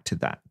back to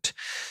that.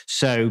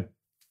 So,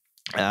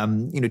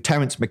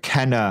 Terence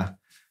McKenna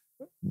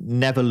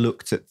never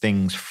looked at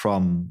things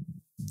from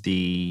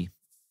the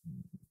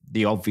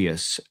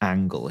obvious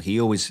angle. He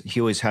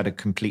always had a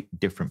completely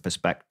different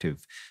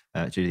perspective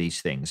to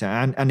these things,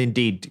 and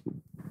indeed,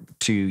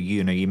 to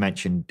you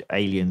mentioned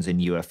aliens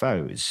and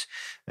UFOs.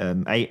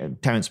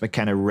 Terence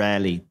McKenna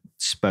rarely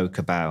spoke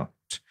about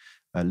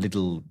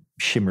little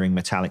shimmering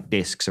metallic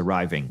discs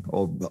arriving,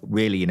 or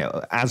really,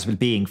 as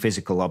being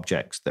physical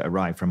objects that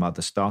arrive from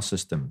other star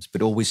systems,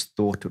 but always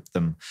thought of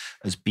them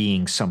as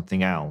being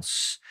something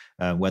else,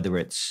 whether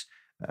it's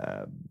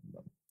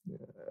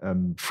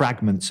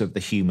fragments of the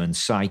human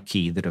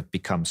psyche that have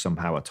become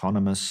somehow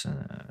autonomous.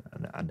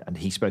 And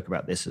he spoke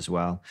about this as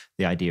well,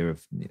 the idea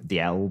of the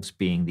elves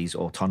being these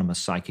autonomous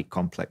psychic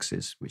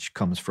complexes, which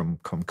comes from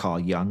Carl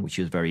Jung, which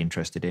he was very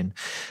interested in,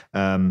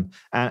 and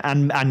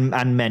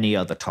many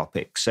other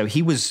topics. So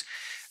he was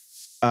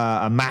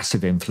a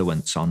massive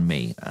influence on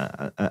me.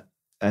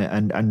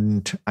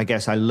 And I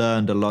guess I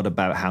learned a lot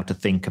about how to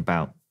think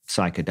about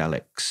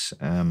psychedelics,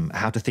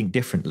 how to think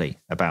differently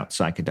about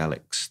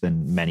psychedelics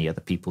than many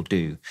other people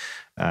do.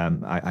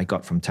 I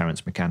got from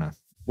Terence McKenna.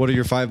 What are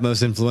your 5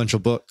 most influential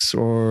books,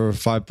 or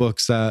 5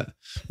 books that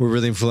were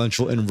really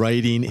influential in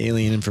writing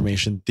alien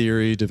information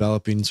theory,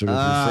 developing sort of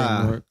a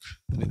framework,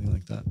 anything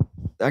like that?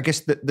 I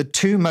guess the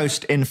 2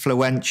 most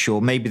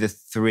influential, maybe the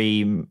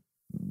 3,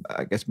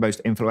 I guess,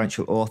 most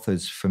influential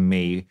authors for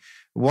me.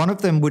 One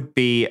of them would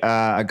be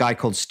a guy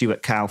called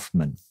Stuart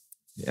Kauffman.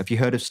 Have you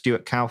heard of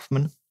Stuart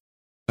Kauffman?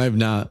 I have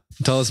not.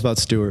 Tell us about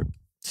Stuart.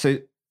 So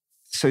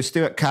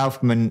Stuart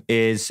Kauffman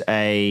is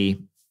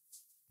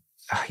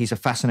he's a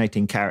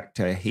fascinating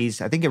character.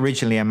 He's, I think,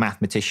 originally a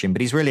mathematician,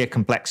 but he's really a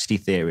complexity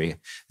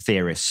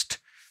theorist.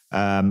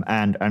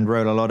 and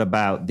wrote a lot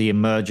about the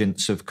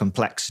emergence of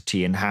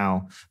complexity and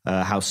how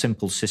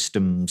simple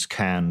systems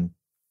can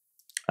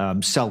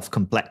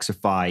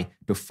self-complexify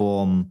to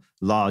form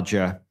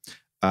larger,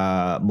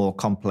 more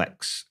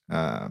complex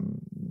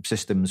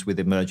systems with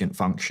emergent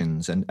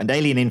functions. And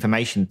Alien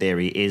Information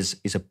Theory is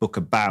a book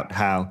about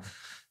how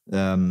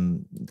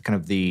kind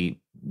of the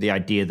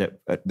idea that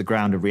at the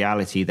ground of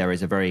reality there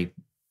is a very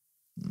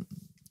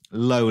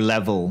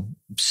low-level,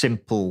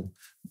 simple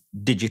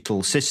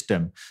digital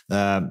system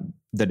that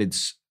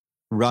it's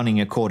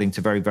running according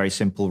to very, very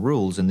simple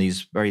rules, and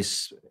these very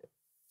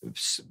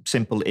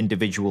simple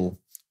individual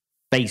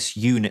base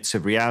units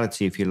of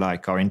reality, if you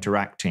like, are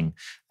interacting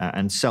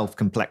and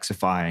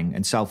self-complexifying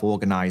and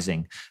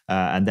self-organizing,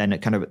 and then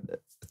it kind of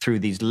through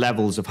these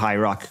levels of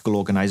hierarchical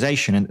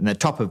organization, and the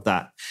top of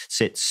that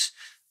sits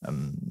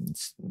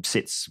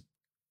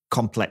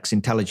complex,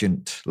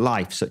 intelligent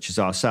life, such as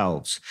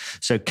ourselves.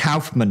 So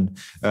Kaufman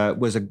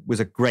was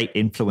a great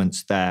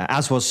influence there,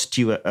 as was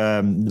Stuart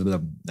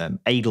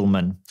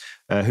Edelman,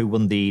 who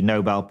won the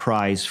Nobel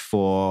Prize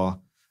for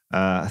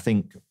I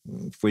think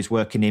for his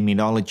work in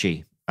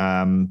immunology.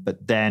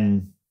 But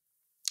then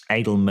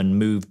Edelman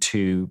moved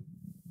to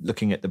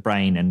looking at the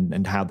brain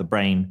and how the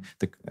brain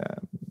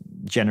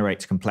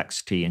generates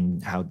complexity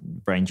and how the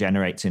brain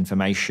generates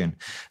information.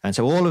 And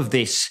so all of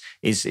this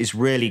is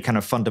really kind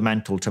of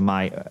fundamental to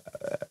my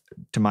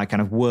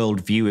kind of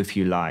worldview, if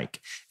you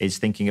like, is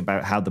thinking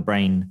about how the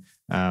brain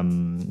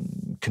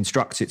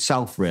constructs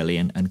itself really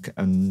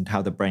and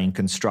how the brain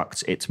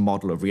constructs its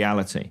model of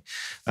reality.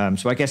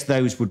 So I guess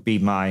those would be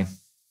my...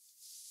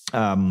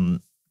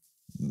 and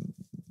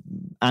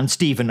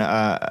Stephen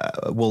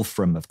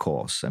Wolfram, of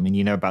course. I mean,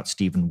 you know about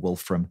Stephen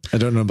Wolfram. I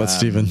don't know about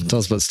Stephen. Tell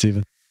us about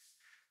Stephen.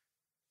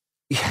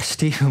 Yeah,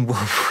 Stephen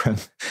Wolfram.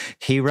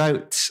 He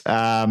wrote,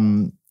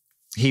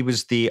 he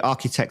was the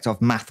architect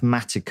of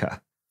Mathematica,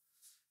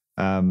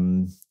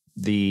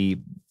 the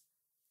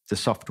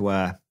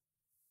software,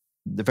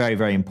 the very,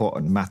 very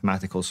important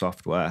mathematical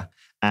software.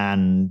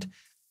 And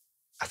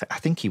I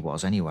think he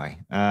was anyway.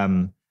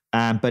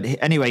 But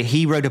anyway,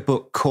 he wrote a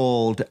book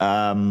called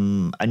A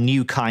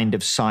New Kind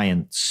of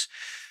Science,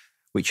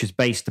 which is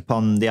based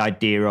upon the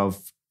idea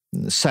of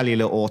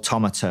cellular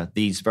automata,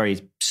 these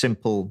very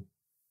simple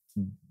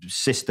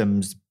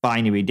systems,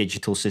 binary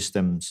digital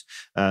systems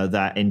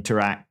that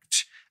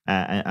interact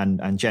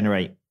and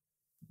generate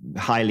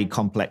highly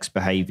complex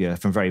behavior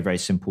from very, very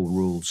simple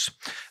rules.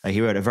 He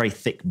wrote a very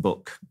thick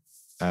book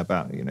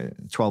about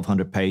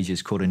 1,200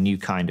 pages called A New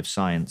Kind of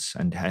Science,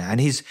 and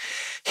he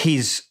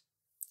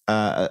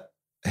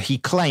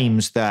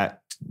claims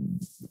that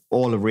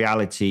all of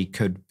reality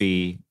could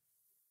be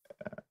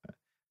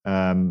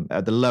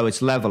at the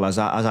lowest level, as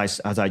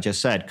I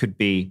just said, could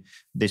be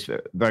this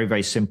very,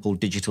 very simple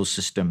digital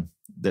system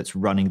that's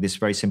running this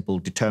very simple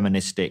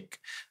deterministic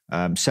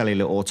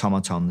cellular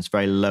automaton, this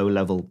very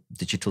low-level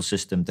digital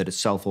system that it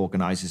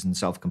self-organizes and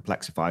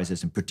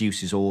self-complexifies and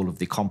produces all of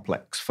the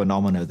complex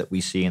phenomena that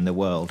we see in the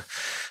world.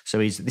 So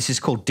this is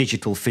called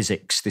digital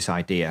physics, this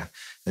idea.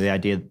 The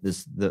idea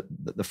that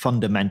the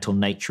fundamental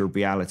nature of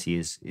reality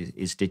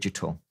is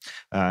digital.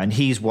 And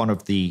he's one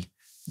of the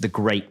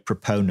great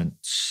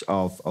proponents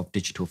of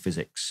digital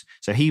physics.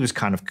 So he was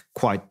kind of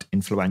quite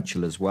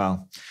influential as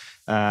well.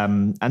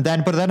 But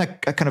then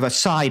kind of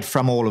aside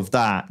from all of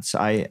that,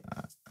 I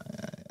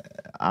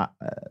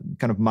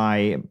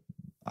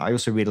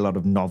also read a lot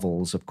of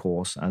novels, of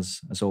course,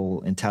 as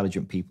all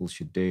intelligent people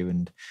should do.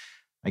 And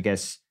I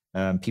guess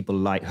people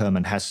like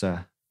Hermann Hesse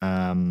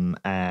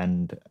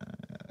and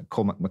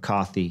Cormac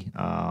McCarthy,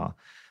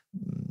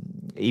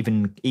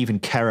 even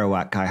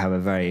Kerouac. I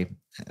have a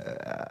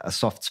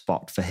soft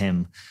spot for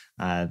him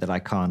that I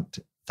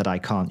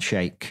can't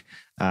shake.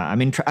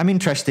 I'm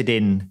interested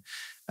in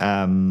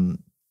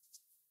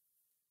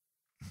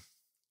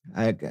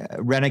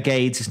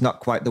renegades is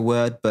not quite the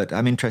word, but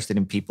I'm interested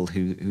in people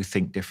who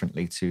think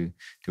differently to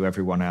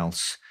everyone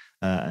else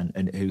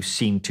and who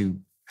seem to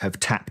have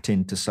tapped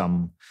into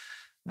some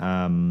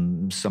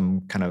kind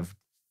of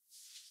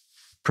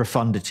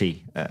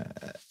profundity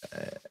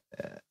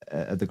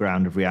at the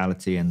ground of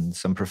reality, and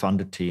some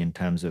profundity in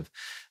terms of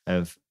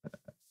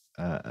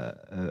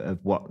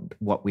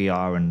what we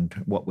are and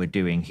what we're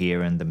doing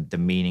here, and the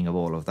meaning of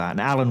all of that.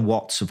 And Alan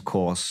Watts, of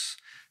course,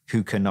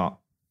 who cannot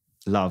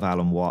love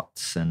Alan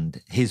Watts,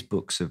 and his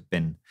books have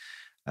been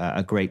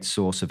a great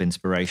source of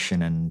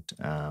inspiration and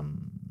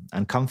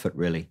comfort,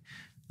 really,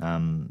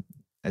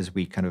 as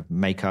we kind of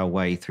make our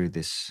way through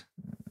this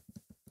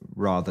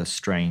rather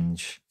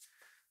strange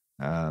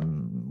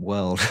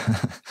world.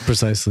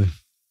 Precisely.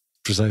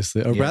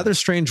 A rather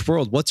strange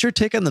world. What's your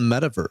take on the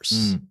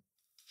metaverse?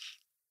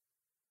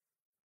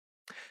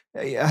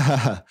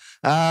 Yeah.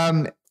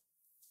 I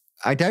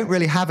don't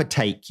really have a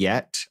take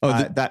yet.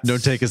 No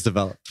take is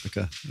developed.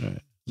 Okay. All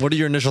right. What are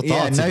your initial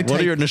Yeah, thoughts?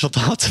 What are your initial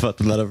thoughts about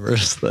the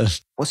metaverse then?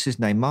 What's his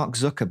name? Mark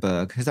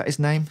Zuckerberg. Is that his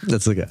name?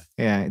 That's the guy.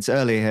 Yeah, it's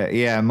earlier.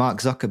 Yeah, Mark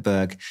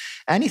Zuckerberg.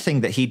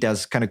 Anything that he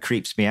does kind of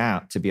creeps me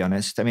out, to be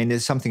honest. I mean,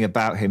 there's something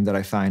about him that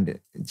I find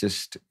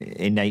just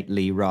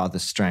innately rather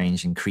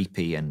strange and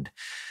creepy. And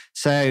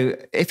so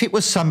if it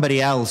was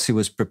somebody else who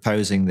was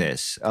proposing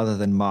this other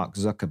than Mark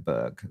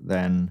Zuckerberg,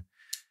 then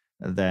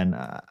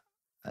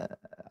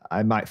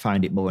I might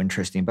find it more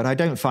interesting, but I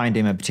don't find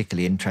him a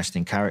particularly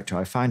interesting character.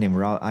 I find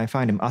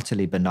him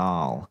utterly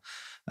banal,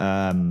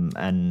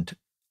 and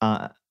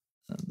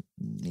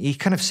he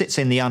kind of sits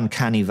in the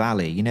uncanny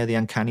valley. You know, the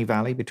uncanny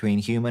valley between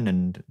human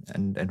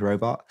and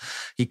robot.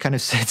 He kind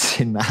of sits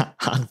in that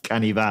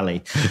uncanny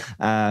valley.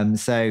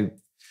 So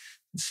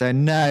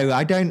no,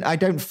 I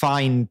don't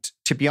find.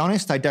 To be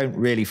honest, I don't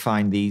really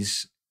find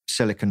these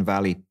Silicon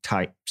Valley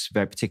types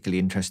very particularly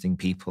interesting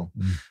people.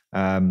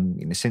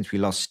 Since we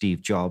lost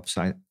Steve Jobs,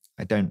 I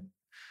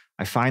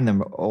find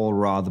them all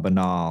rather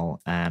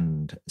banal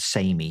and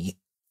samey,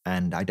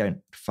 and I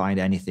don't find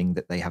anything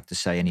that they have to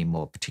say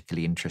anymore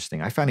particularly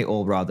interesting. I find it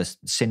all rather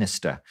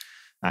sinister,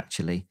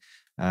 actually.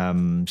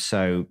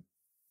 So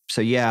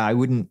yeah, I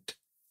wouldn't.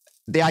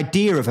 The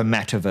idea of a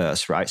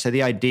metaverse, right? So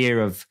the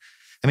idea of,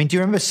 I mean, do you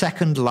remember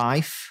Second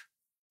Life?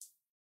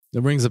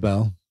 It rings a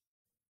bell.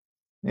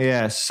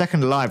 Yeah,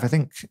 Second Life, I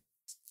think.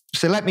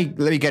 So let me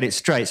get it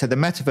straight. So the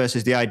metaverse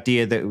is the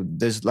idea that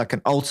there's like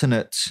an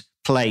alternate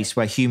place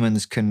where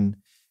humans can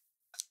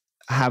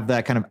have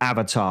their kind of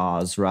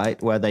avatars,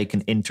 right? Where they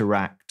can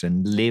interact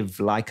and live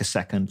like a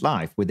second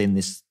life within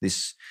this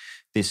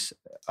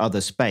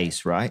other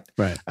space, right?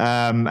 Right.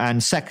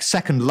 And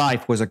Second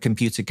Life was a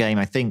computer game,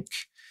 I think,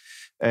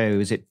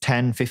 was it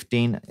 10,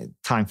 15?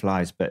 Time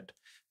flies, but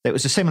it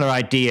was a similar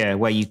idea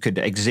where you could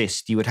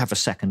exist. You would have a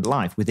second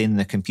life within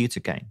the computer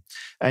game.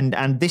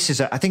 And this is,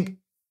 I think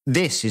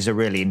this is a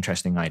really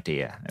interesting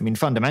idea. I mean,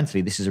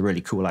 fundamentally, this is a really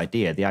cool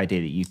idea. The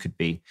idea that you could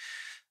be,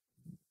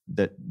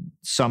 that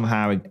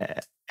somehow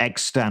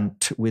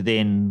extant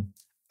within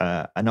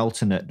an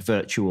alternate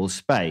virtual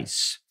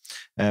space,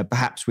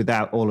 perhaps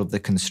without all of the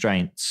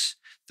constraints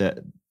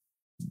that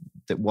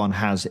one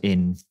has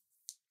in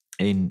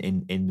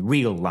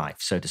real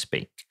life, so to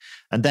speak.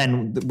 And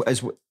then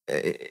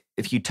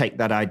if you take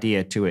that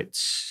idea to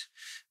its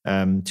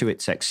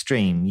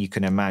extreme, you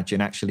can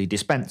imagine actually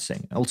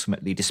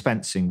ultimately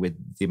dispensing with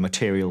the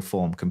material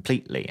form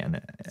completely,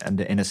 and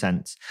in a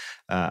sense,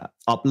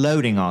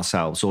 uploading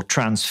ourselves or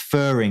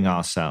transferring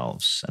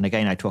ourselves. And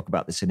again, I talk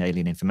about this in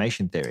alien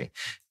information theory.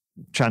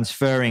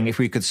 Transferring, if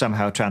we could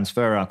somehow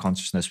transfer our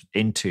consciousness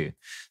into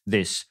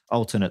this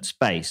alternate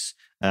space,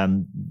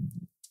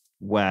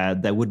 where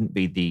there wouldn't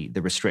be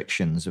the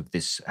restrictions of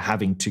this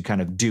having to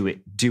kind of do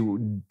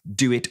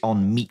it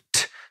on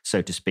meat,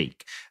 so to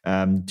speak,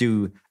 kind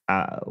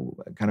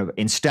of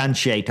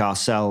instantiate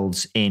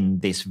ourselves in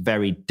this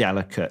very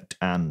delicate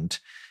and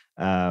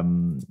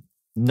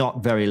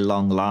not very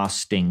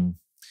long-lasting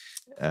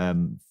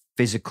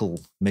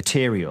physical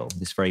material,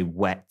 this very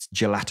wet,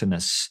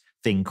 gelatinous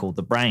thing called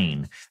the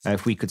brain.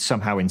 If we could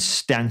somehow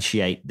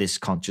instantiate this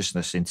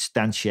consciousness,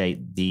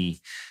 instantiate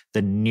the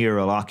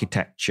neural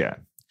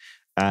architecture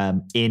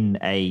in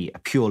a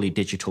purely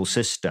digital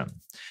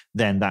system,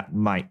 then that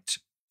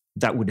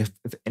would,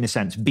 in a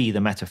sense, be the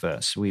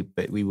metaverse. We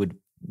would,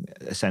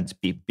 in a sense,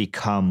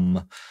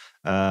 become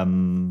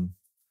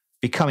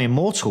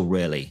immortal,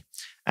 really.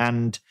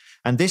 And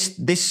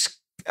this,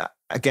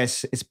 I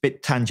guess, it's a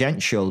bit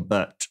tangential,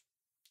 but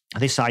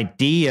this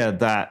idea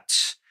that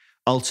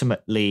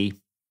ultimately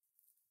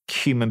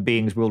human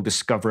beings will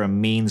discover a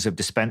means of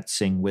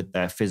dispensing with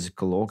their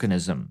physical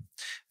organism,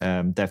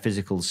 their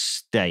physical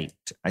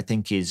state, I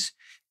think is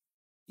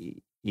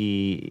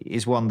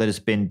one that has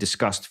been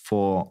discussed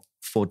for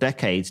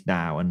decades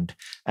now,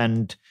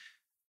 and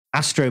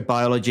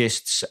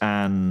astrobiologists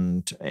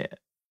and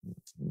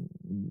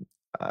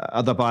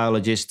other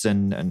biologists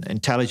and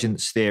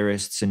intelligence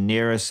theorists and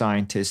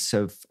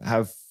neuroscientists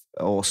have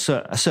or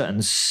a certain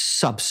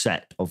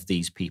subset of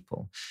these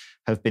people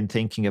have been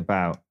thinking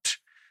about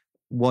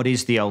what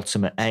is the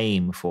ultimate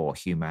aim for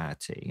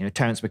humanity.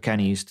 Terence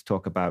McKenna used to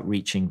talk about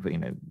reaching,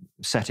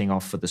 setting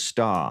off for the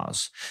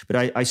stars.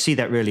 But I see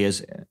that really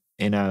as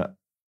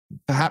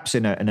perhaps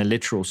in a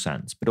literal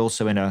sense, but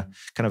also in a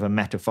kind of a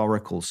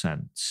metaphorical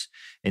sense,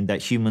 in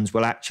that humans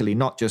will actually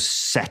not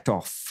just set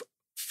off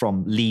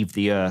leave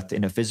the earth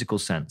in a physical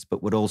sense,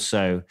 but would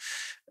also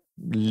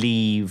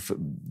leave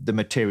the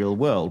material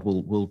world,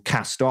 will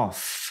cast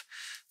off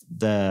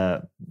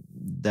their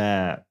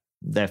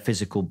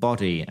physical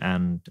body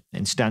and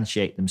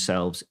instantiate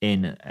themselves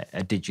in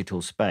a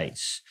digital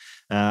space.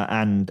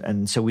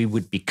 And so we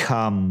would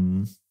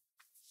become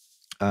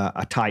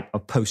a type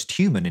of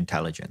post-human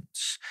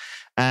intelligence.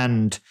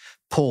 And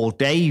Paul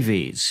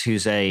Davies,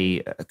 who's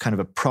a kind of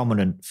a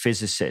prominent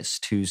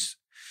physicist who's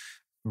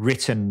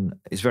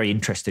is very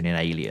interested in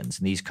aliens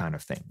and these kind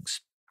of things.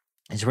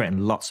 He's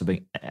written lots of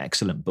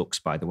excellent books,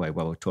 by the way,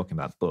 while we're talking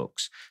about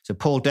books. So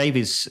Paul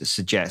Davies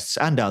suggests,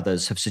 and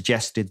others have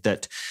suggested,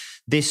 that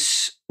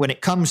when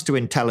it comes to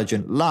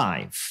intelligent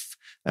life,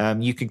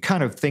 you can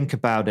kind of think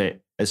about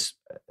it as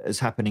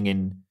happening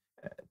in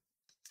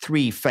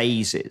three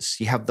phases.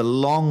 You have the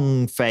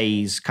long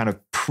phase, kind of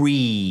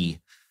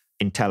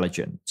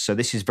pre-intelligence. So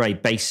this is very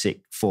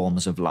basic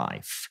forms of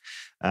life,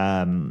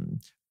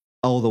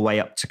 all the way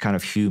up to kind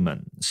of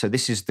human. So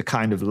this is the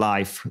kind of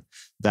life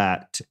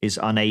that is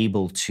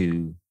unable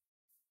to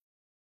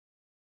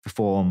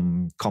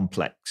perform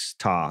complex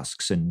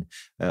tasks, and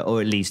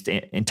or at least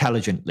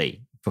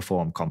intelligently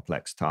perform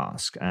complex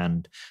tasks,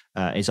 and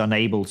is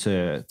unable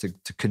to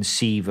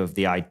conceive of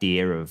the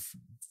idea of,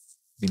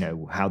 you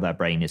know, how their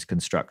brain is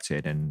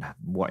constructed and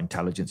what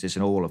intelligence is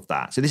and all of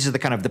that. So this is the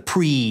kind of the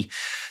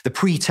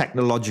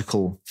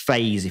pre-technological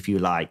phase, if you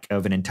like,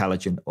 of an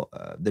intelligent,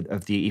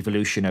 of the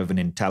evolution of an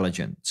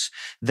intelligence.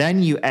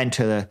 Then you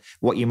enter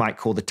what you might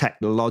call the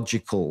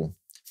technological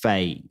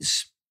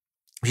phase,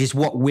 which is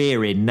what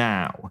we're in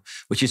now,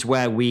 which is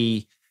where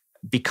we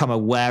become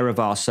aware of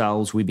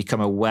ourselves, we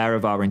become aware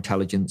of our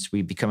intelligence,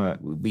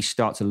 we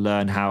start to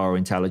learn how our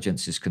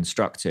intelligence is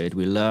constructed,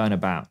 we learn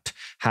about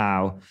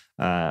how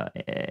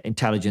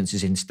intelligence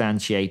is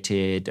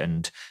instantiated,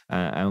 and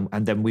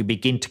then we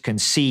begin to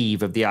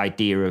conceive of the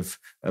idea of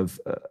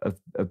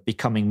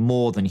becoming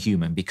more than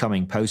human,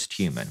 becoming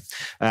post-human.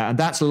 And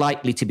that's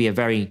likely to be a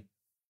very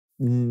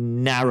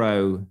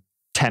narrow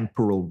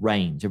temporal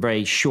range, a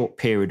very short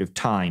period of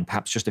time,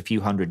 perhaps just a few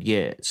hundred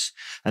years.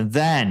 And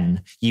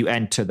then you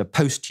enter the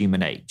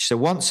post-human age. So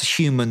once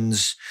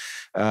humans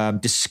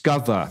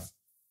discover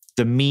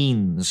the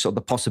means or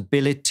the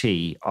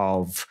possibility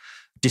of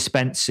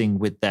dispensing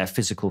with their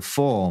physical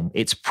form,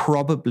 it's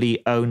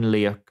probably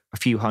only a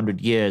few hundred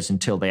years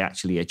until they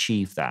actually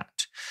achieve that.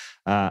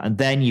 And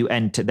then you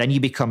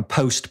become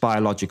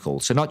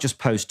post-biological. So not just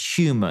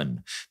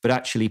post-human, but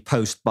actually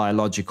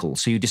post-biological.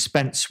 So you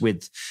dispense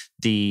with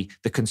the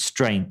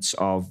constraints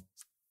of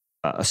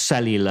a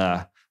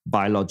cellular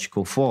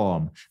biological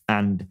form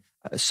and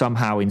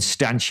somehow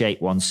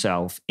instantiate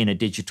oneself in a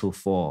digital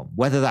form.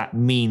 Whether that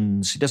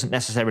means, it doesn't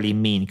necessarily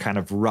mean kind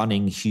of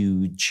running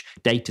huge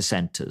data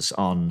centers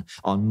on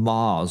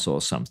Mars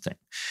or something,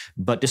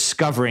 but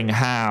discovering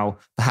how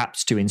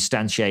perhaps to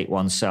instantiate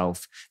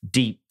oneself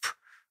deep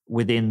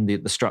within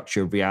the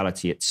structure of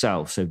reality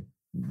itself.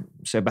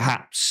 So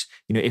perhaps,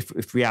 you know,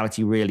 if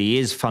reality really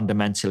is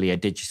fundamentally a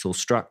digital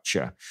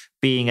structure,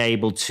 being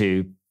able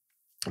to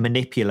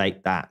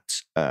manipulate that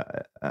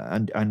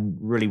and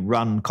really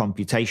run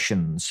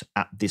computations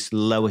at this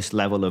lowest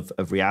level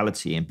of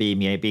reality, and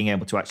being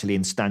able to actually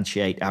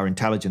instantiate our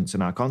intelligence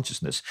and our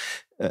consciousness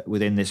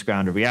within this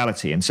ground of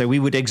reality. And so we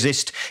would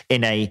exist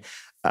in a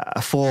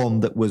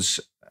form that was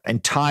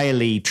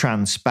entirely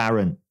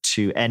transparent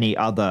to any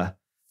other,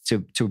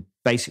 to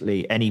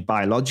basically any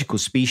biological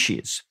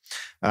species,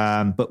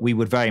 but we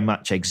would very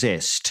much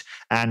exist.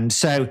 And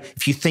so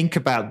if you think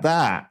about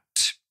that,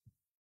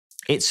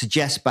 it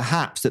suggests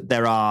perhaps that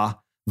there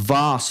are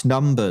vast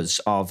numbers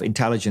of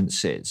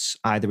intelligences,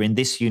 either in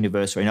this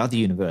universe or in other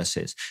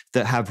universes,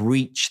 that have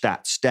reached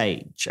that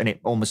stage. And it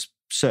almost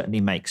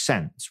certainly makes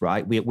sense,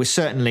 right? We're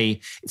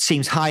certainly, it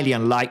seems highly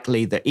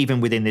unlikely that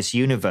even within this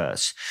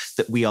universe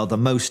that we are the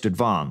most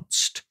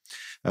advanced.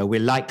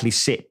 We'll likely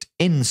sit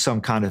in some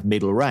kind of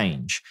middle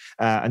range.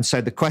 And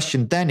so the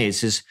question then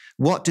is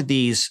what do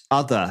these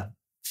other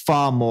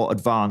far more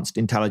advanced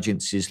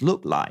intelligences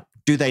look like?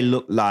 Do they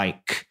look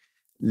like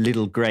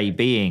little gray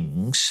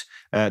beings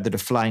that are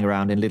flying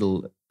around in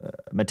little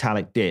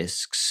metallic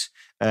discs?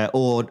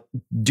 Or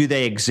do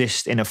they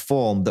exist in a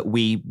form that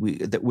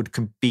that would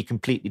be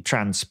completely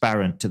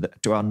transparent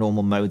to our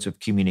normal modes of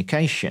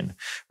communication,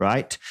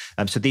 right?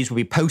 So these will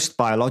be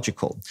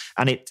post-biological.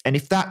 And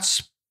if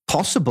that's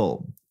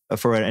possible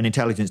for an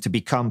intelligence to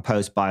become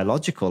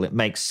post-biological, it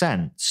makes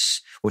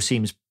sense, or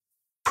seems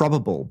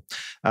probable,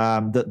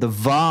 that the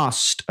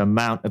vast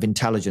amount of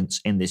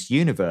intelligence in this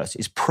universe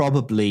is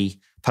probably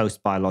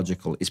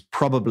post-biological, is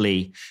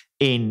probably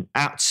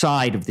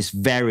outside of this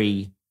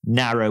very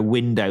narrow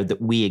window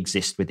that we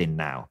exist within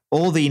now.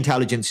 All the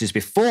intelligences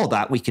before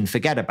that we can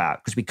forget about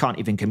because we can't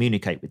even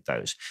communicate with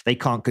those. They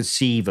can't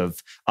conceive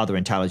of other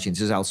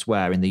intelligences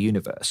elsewhere in the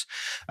universe.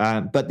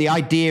 But the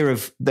idea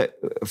of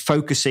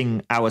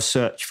focusing our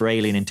search for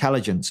alien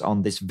intelligence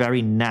on this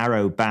very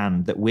narrow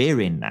band that we're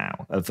in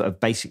now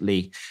of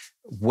basically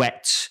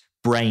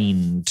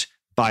wet-brained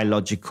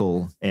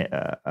biological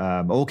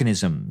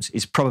organisms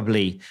is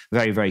probably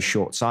very, very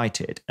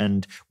short-sighted.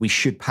 And we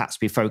should perhaps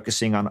be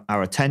focusing on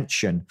our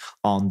attention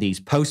on these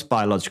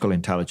post-biological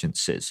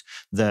intelligences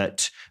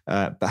that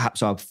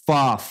perhaps are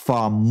far,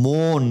 far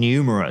more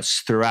numerous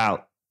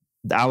throughout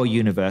our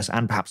universe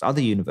and perhaps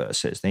other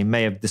universes. They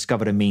may have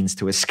discovered a means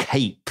to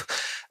escape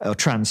or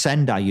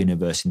transcend our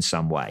universe in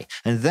some way.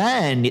 And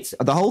then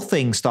the whole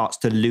thing starts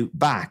to loop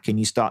back, and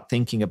you start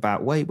thinking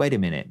about, wait a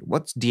minute,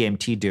 what's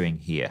DMT doing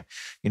here?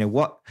 You know,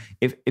 what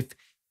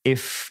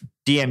if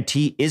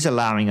DMT is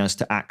allowing us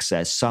to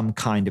access some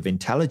kind of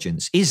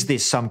intelligence? Is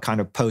this some kind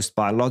of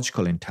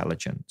post-biological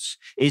intelligence?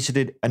 Is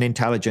it an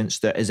intelligence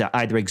that has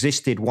either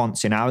existed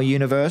once in our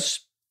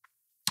universe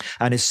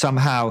and has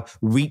somehow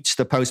reached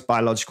the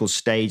post-biological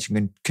stage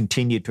and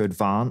continue to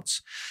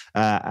advance,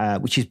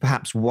 which is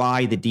perhaps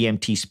why the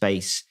DMT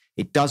space,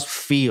 it does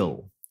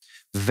feel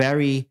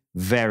very,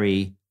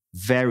 very,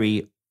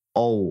 very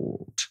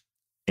old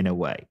in a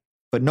way,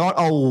 but not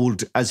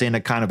old as in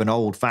a kind of an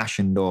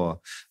old-fashioned or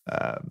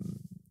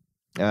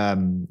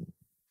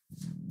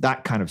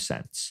that kind of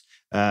sense,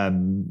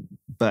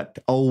 but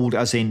old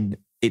as in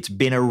it's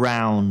been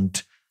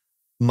around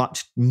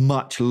much,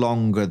 much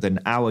longer than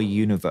our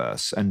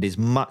universe and is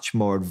much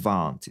more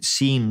advanced. It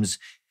seems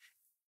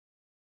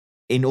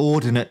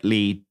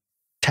inordinately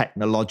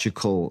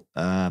technological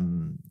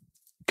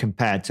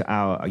compared to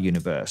our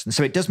universe. And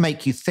so it does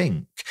make you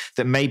think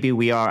that maybe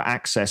we are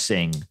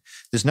accessing,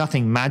 there's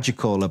nothing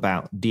magical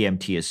about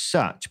DMT as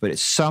such, but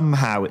it's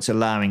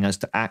allowing us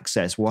to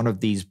access one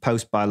of these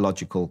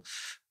post-biological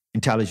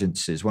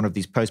intelligences, one of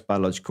these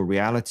post-biological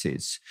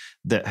realities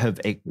that have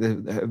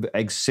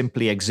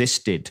simply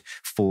existed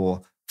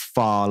for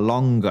far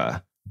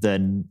longer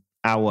than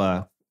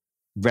our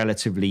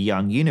relatively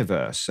young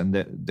universe, and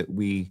that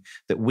we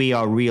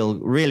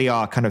really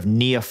are kind of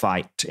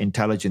neophyte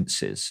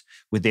intelligences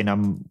within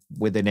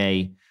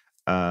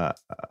a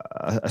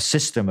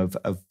system of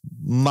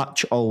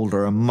much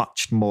older and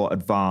much more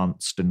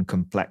advanced and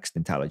complex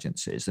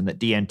intelligences, and that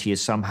DMT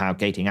is somehow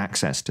gaining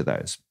access to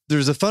those.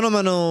 There's a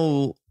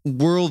fundamental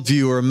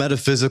worldview or a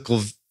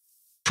metaphysical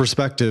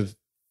perspective,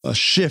 a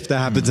shift that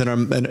happens in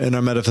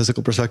our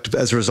metaphysical perspective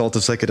as a result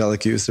of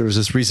psychedelic use. There was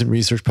this recent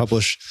research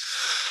published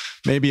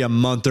maybe a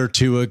month or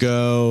two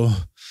ago.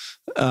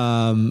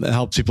 It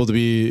helps people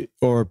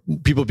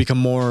people become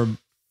more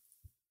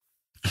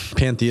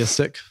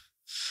pantheistic,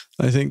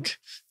 I think,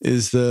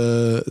 is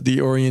the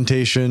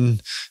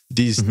orientation,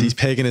 these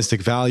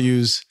paganistic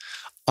values.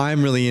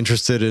 I'm really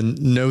interested in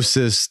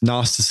Gnosis,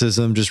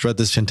 Gnosticism. Just read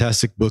this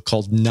fantastic book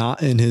called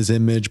Not in His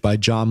Image by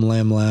John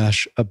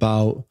Lamlash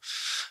about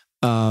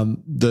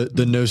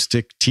the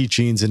Gnostic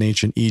teachings in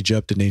ancient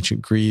Egypt and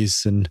ancient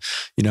Greece, and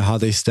how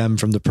they stem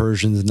from the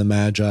Persians and the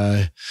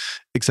Magi,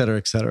 et cetera,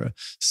 et cetera.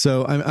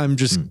 So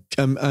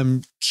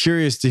I'm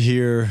curious to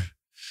hear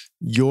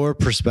your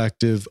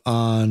perspective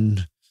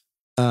on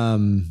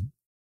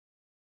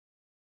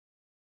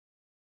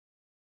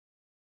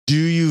do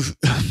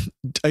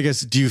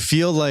you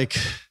feel like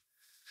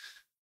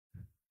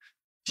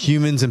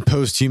humans and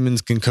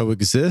post-humans can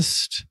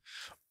coexist,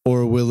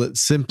 or will it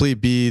simply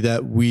be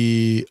that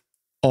we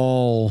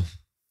all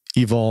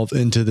evolve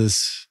into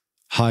this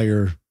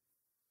higher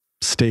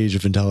stage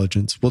of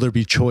intelligence? Will there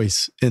be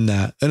choice in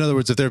that? In other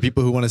words, if there are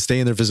people who want to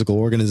stay in their physical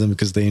organism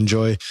because they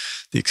enjoy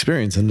the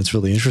experience and it's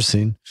really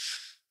interesting,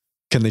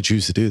 can they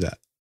choose to do that?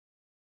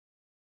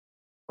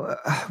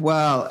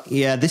 Well,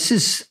 yeah, this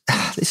is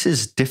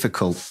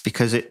difficult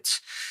because it's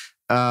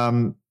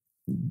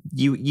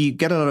you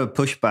get a lot of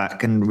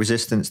pushback and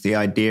resistance to the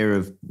idea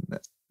of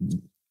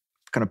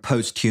kind of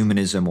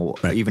post-humanism or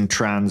even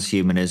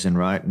transhumanism,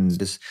 right?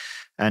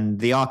 And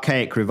the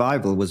archaic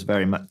revival was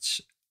very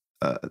much.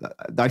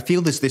 I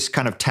feel there's this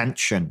kind of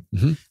tension,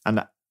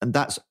 and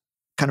that's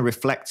kind of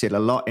reflected a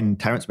lot in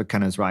Terence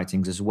McKenna's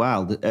writings as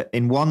well.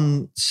 In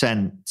one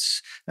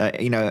sense,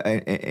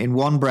 in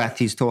one breath,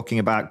 he's talking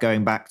about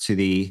going back to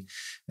the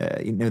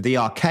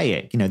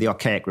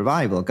archaic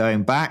revival,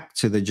 going back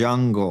to the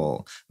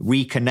jungle,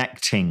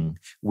 reconnecting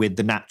with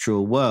the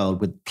natural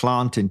world, with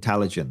plant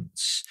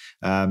intelligence,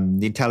 the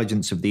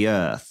intelligence of the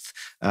earth.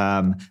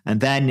 And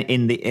then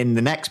in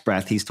the next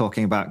breath, he's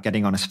talking about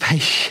getting on a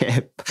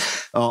spaceship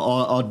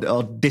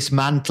or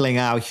dismantling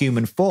our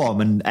human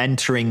form and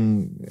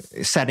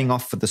setting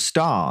off for the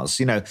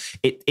stars.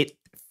 It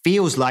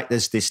feels like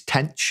there's this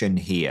tension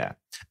here,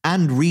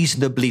 and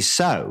reasonably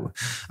so,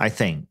 I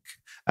think.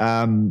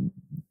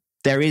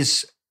 There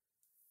is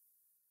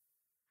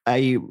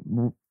a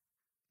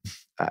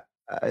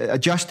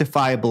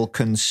justifiable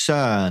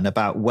concern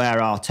about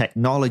where our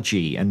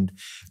technology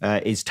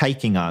is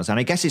taking us. And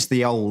I guess it's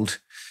the old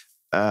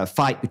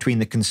fight between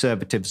the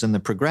conservatives and the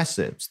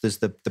progressives. There's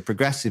the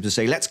progressives who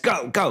say, let's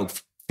go,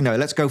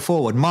 let's go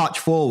forward, march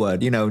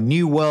forward,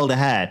 new world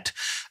ahead.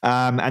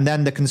 And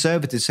then the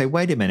conservatives say,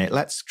 wait a minute,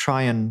 let's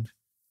try and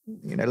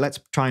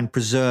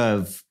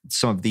preserve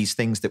some of these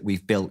things that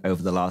we've built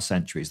over the last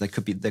centuries.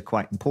 They're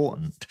quite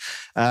important.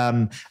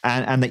 And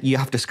that you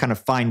have to kind of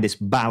find this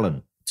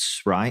balance,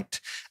 right?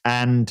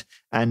 And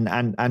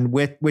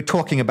we're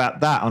talking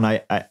about that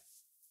on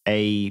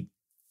a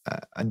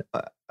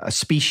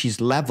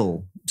species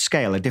level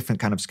scale, a different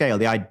kind of scale.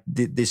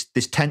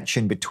 This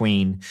tension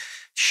between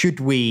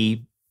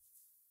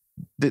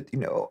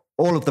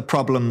all of the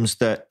problems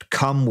that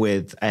come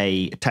with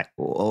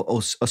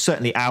or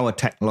certainly our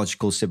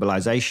technological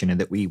civilization, and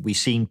that we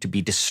seem to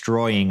be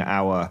destroying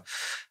our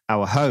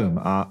home,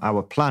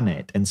 our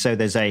planet. And so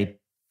there's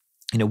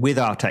with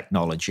our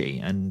technology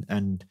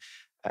and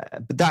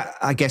but that,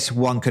 I guess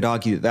one could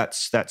argue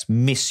that's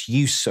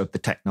misuse of the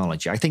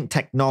technology. I think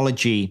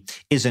technology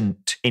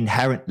isn't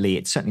inherently,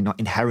 it's certainly not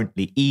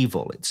inherently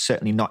evil. It's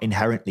certainly not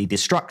inherently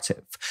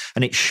destructive.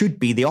 And it should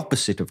be the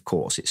opposite, of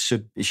course. It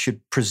should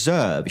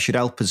preserve, it should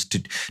help us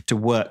to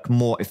work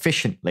more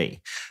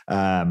efficiently,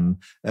 to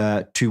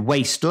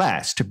waste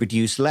less, to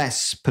produce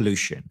less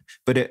pollution.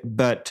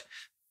 But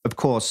of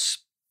course,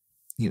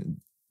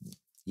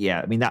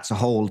 yeah, I mean, that's a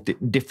whole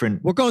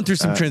different. We're going through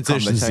some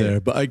transitions there,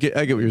 but I get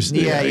what you're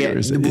saying.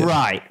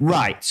 Yeah.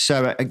 Right.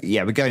 So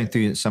we're going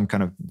through some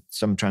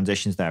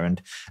transitions there,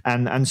 and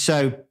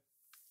so,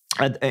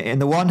 in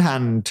the one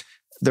hand,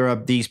 there are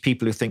these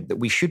people who think that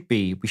we should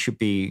be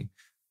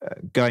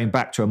going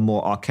back to a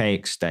more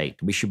archaic state.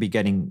 We should be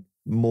getting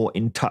more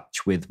in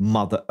touch with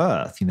Mother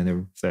Earth. They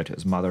refer to it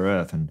as Mother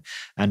Earth,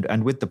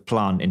 and with the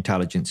plant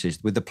intelligences,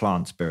 with the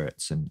plant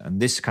spirits, and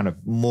this kind of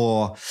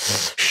more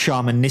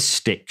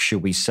shamanistic, shall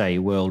we say,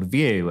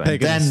 worldview.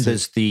 And then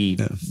there's the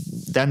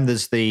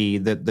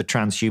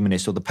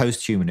transhumanists or the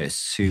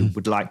posthumanists who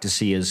would like to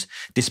see us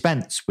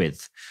dispense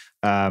with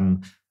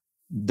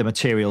the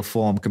material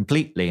form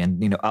completely, and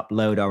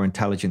upload our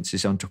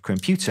intelligences onto a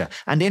computer.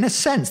 And in a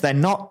sense, they're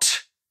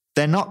not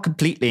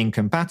completely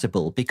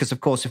incompatible, because, of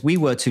course, if we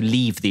were to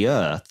leave the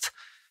Earth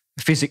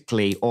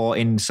physically or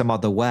in some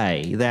other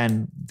way,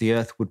 then the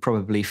Earth would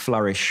probably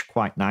flourish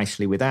quite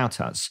nicely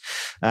without us.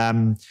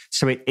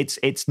 So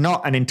it's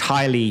not an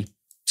entirely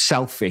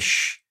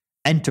selfish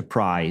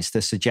enterprise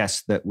to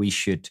suggest that we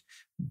should.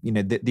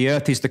 The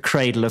Earth is the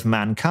cradle of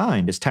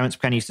mankind. As Terence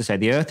McKenna used to say,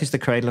 the Earth is the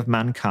cradle of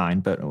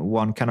mankind, but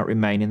one cannot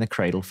remain in the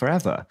cradle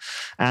forever.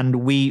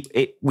 And we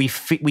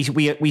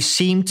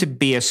seem to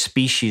be a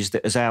species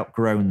that has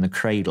outgrown the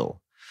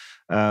cradle.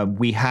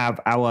 We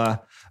have our,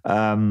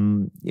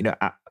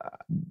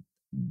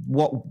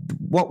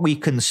 what we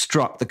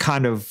construct, the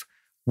kind of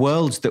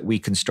worlds that we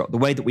construct, the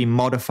way that we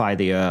modify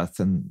the Earth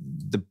and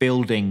the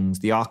buildings,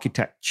 the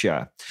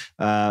architecture,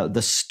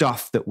 the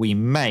stuff that we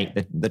make,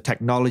 the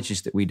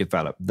technologies that we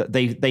develop, that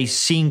they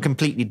seem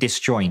completely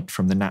disjoint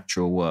from the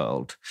natural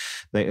world.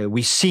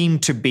 We seem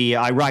to be,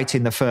 I write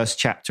in the first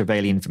chapter of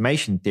Alien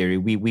Information Theory,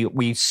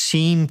 we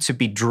seem to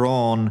be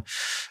drawn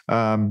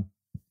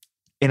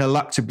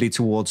ineluctably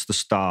towards the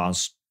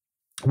stars.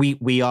 We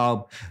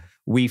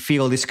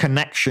feel this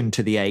connection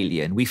to the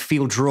alien. We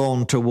feel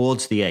drawn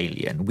towards the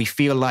alien. We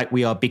feel like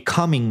we are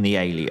becoming the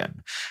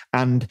alien.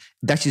 And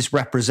that is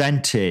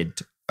represented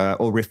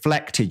or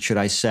reflected, should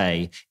I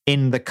say,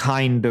 in the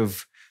kind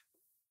of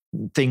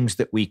things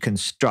that we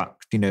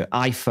construct,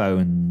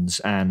 iPhones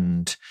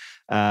and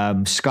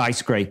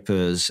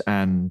skyscrapers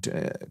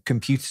and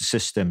computer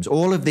systems.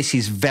 All of this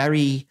is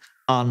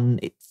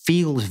it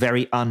feels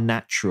very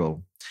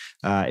unnatural.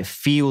 It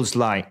feels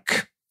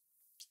like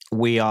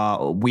we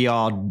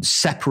are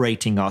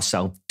separating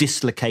ourselves,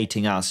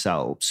 dislocating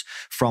ourselves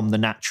from the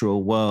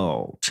natural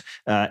world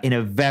in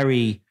a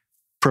very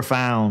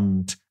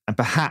profound and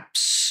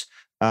perhaps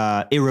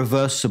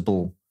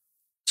irreversible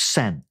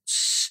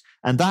sense,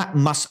 and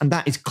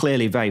that is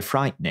clearly very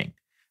frightening.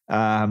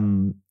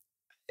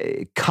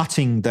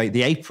 Cutting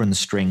the apron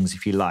strings,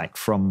 if you like,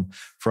 from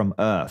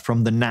Earth,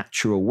 from the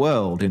natural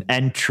world, and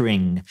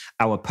entering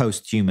our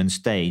post-human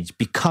stage,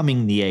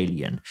 becoming the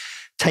alien,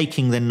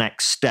 taking the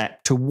next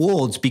step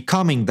towards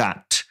becoming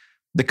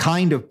the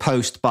kind of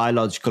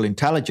post-biological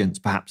intelligence,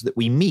 perhaps, that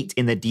we meet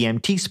in the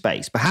DMT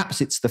space.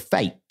 Perhaps it's the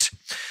fate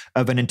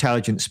of an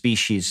intelligent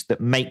species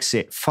that makes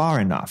it far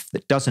enough,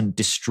 that doesn't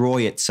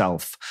destroy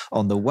itself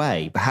on the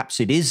way. Perhaps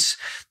it is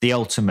the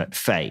ultimate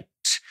fate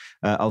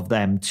of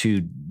them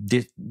to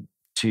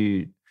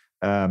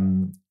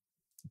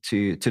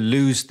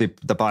lose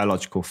the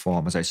biological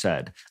form, as I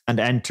said,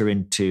 and enter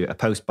into a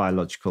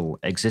post-biological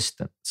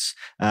existence,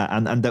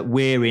 and that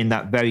we're in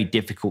that very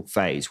difficult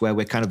phase where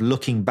we're kind of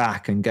looking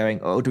back and going,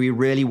 oh, do we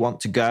really want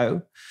to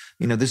go?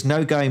 There's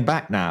no going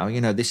back now.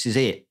 This is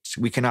it.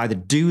 We can either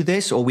do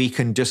this or we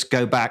can just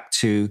go back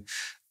to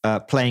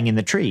playing in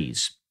the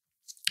trees,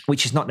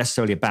 which is not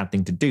necessarily a bad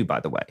thing to do, by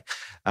the way.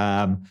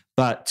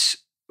 But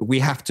we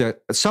have to,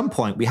 at some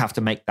point, we have to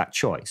make that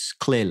choice,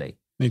 clearly.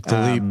 Make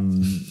the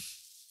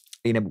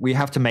leap. We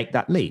have to make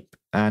that leap,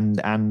 and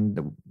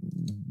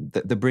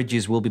the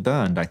bridges will be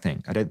burned, I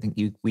think. I don't think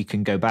we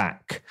can go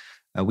back.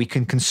 We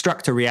can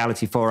construct a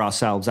reality for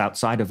ourselves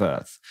outside of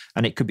Earth,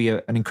 and it could be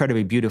an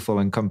incredibly beautiful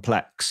and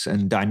complex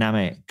and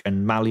dynamic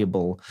and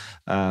malleable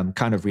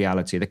kind of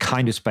reality, the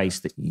kind of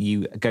space that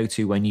you go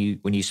to when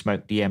you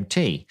smoke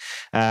DMT.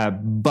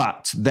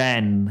 But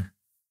then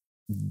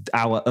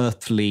our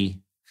earthly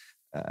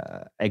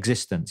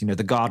existence,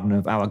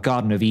 our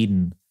Garden of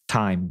Eden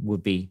time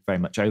would be very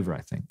much over,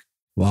 I think.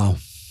 Wow.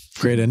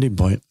 Great ending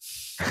point.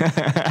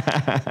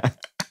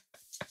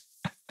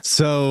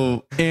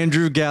 So,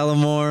 Andrew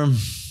Gallimore,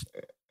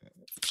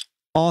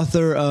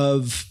 author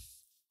of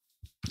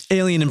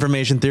Alien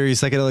Information Theory,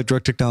 Psychedelic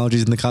Drug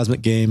Technologies in the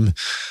Cosmic Game.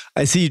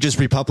 I see you just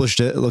republished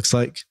it, it looks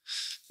like,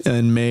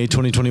 in May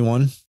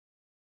 2021.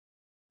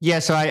 Yeah,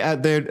 so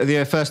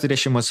the first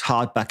edition was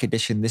hardback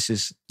edition. This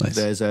is nice.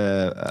 There's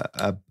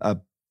a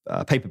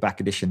paperback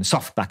edition,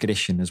 softback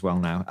edition as well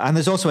now. And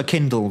there's also a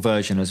Kindle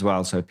version as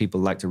well, so people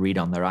like to read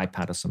on their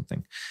iPad or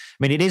something. I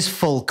mean, it is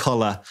full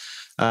color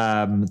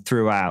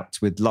throughout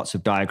with lots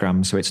of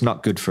diagrams, so it's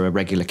not good for a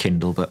regular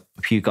Kindle, but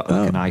if you've got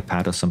like an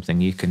iPad or something,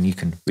 you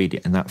can read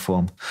it in that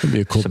form. It'd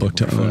be a cool book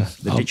to own.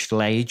 The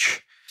digital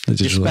age,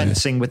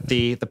 dispensing with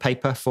the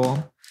paper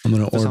form. I'm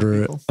gonna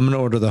order it. I'm gonna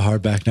order the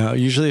hardback now.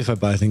 Usually, if I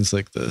buy things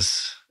like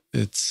this,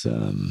 it's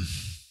I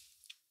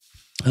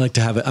like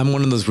to have it. I'm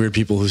one of those weird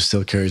people who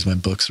still carries my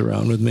books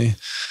around with me.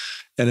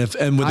 And with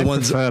the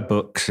ones I prefer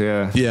books,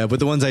 yeah, but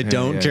the ones I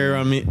don't carry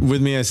around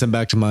with me, I send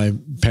back to my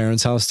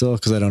parents' house still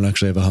because I don't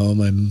actually have a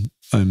home.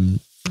 I'm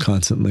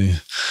constantly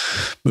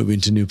moving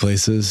to new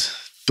places,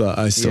 but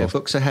I still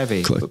books are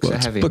heavy. Books are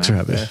heavy. Books are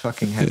heavy. They're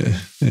fucking heavy.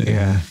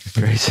 Yeah.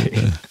 Crazy.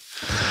 Yeah.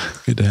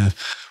 Good to have.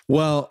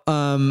 Well,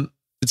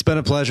 it's been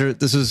a pleasure.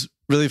 This was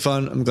really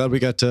fun. I'm glad we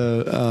got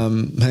to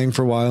hang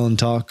for a while and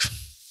talk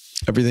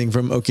everything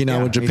from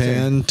Okinawa,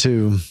 Japan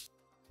to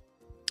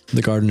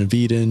the Garden of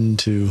Eden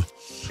to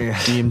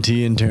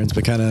DMT and Terrence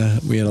McKenna.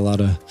 We had a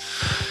lot of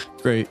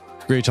great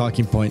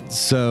talking points.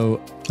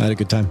 So I had a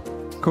good time.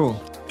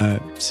 Cool.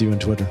 See you on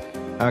Twitter.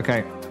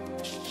 Okay.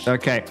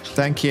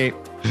 Thank you.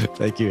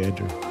 Thank you,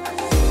 Andrew.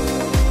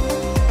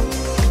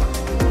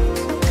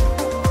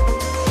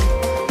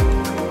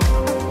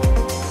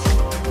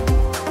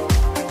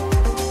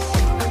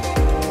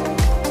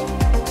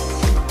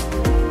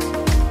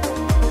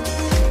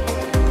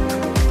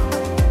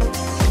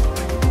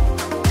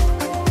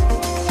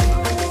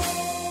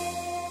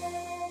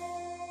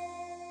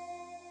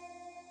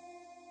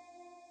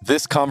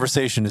 This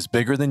conversation is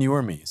bigger than you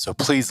or me, so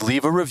please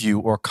leave a review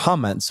or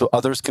comment so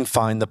others can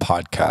find the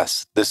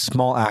podcast. This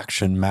small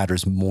action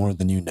matters more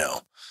than you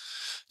know.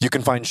 You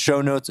can find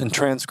show notes and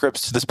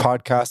transcripts to this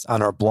podcast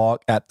on our blog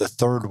at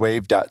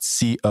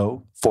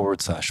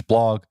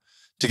thethirdwave.co/blog.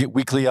 To get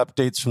weekly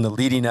updates from the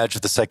leading edge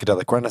of the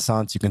psychedelic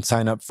renaissance, you can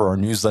sign up for our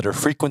newsletter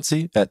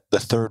frequency at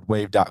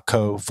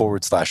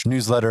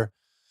thethirdwave.co/newsletter.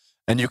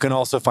 And you can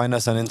also find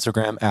us on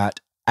Instagram at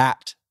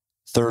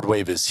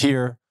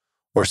thirdwaveishere,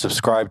 or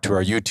subscribe to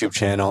our YouTube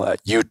channel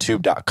at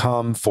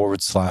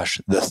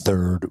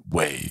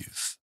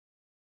youtube.com/thethirdwave.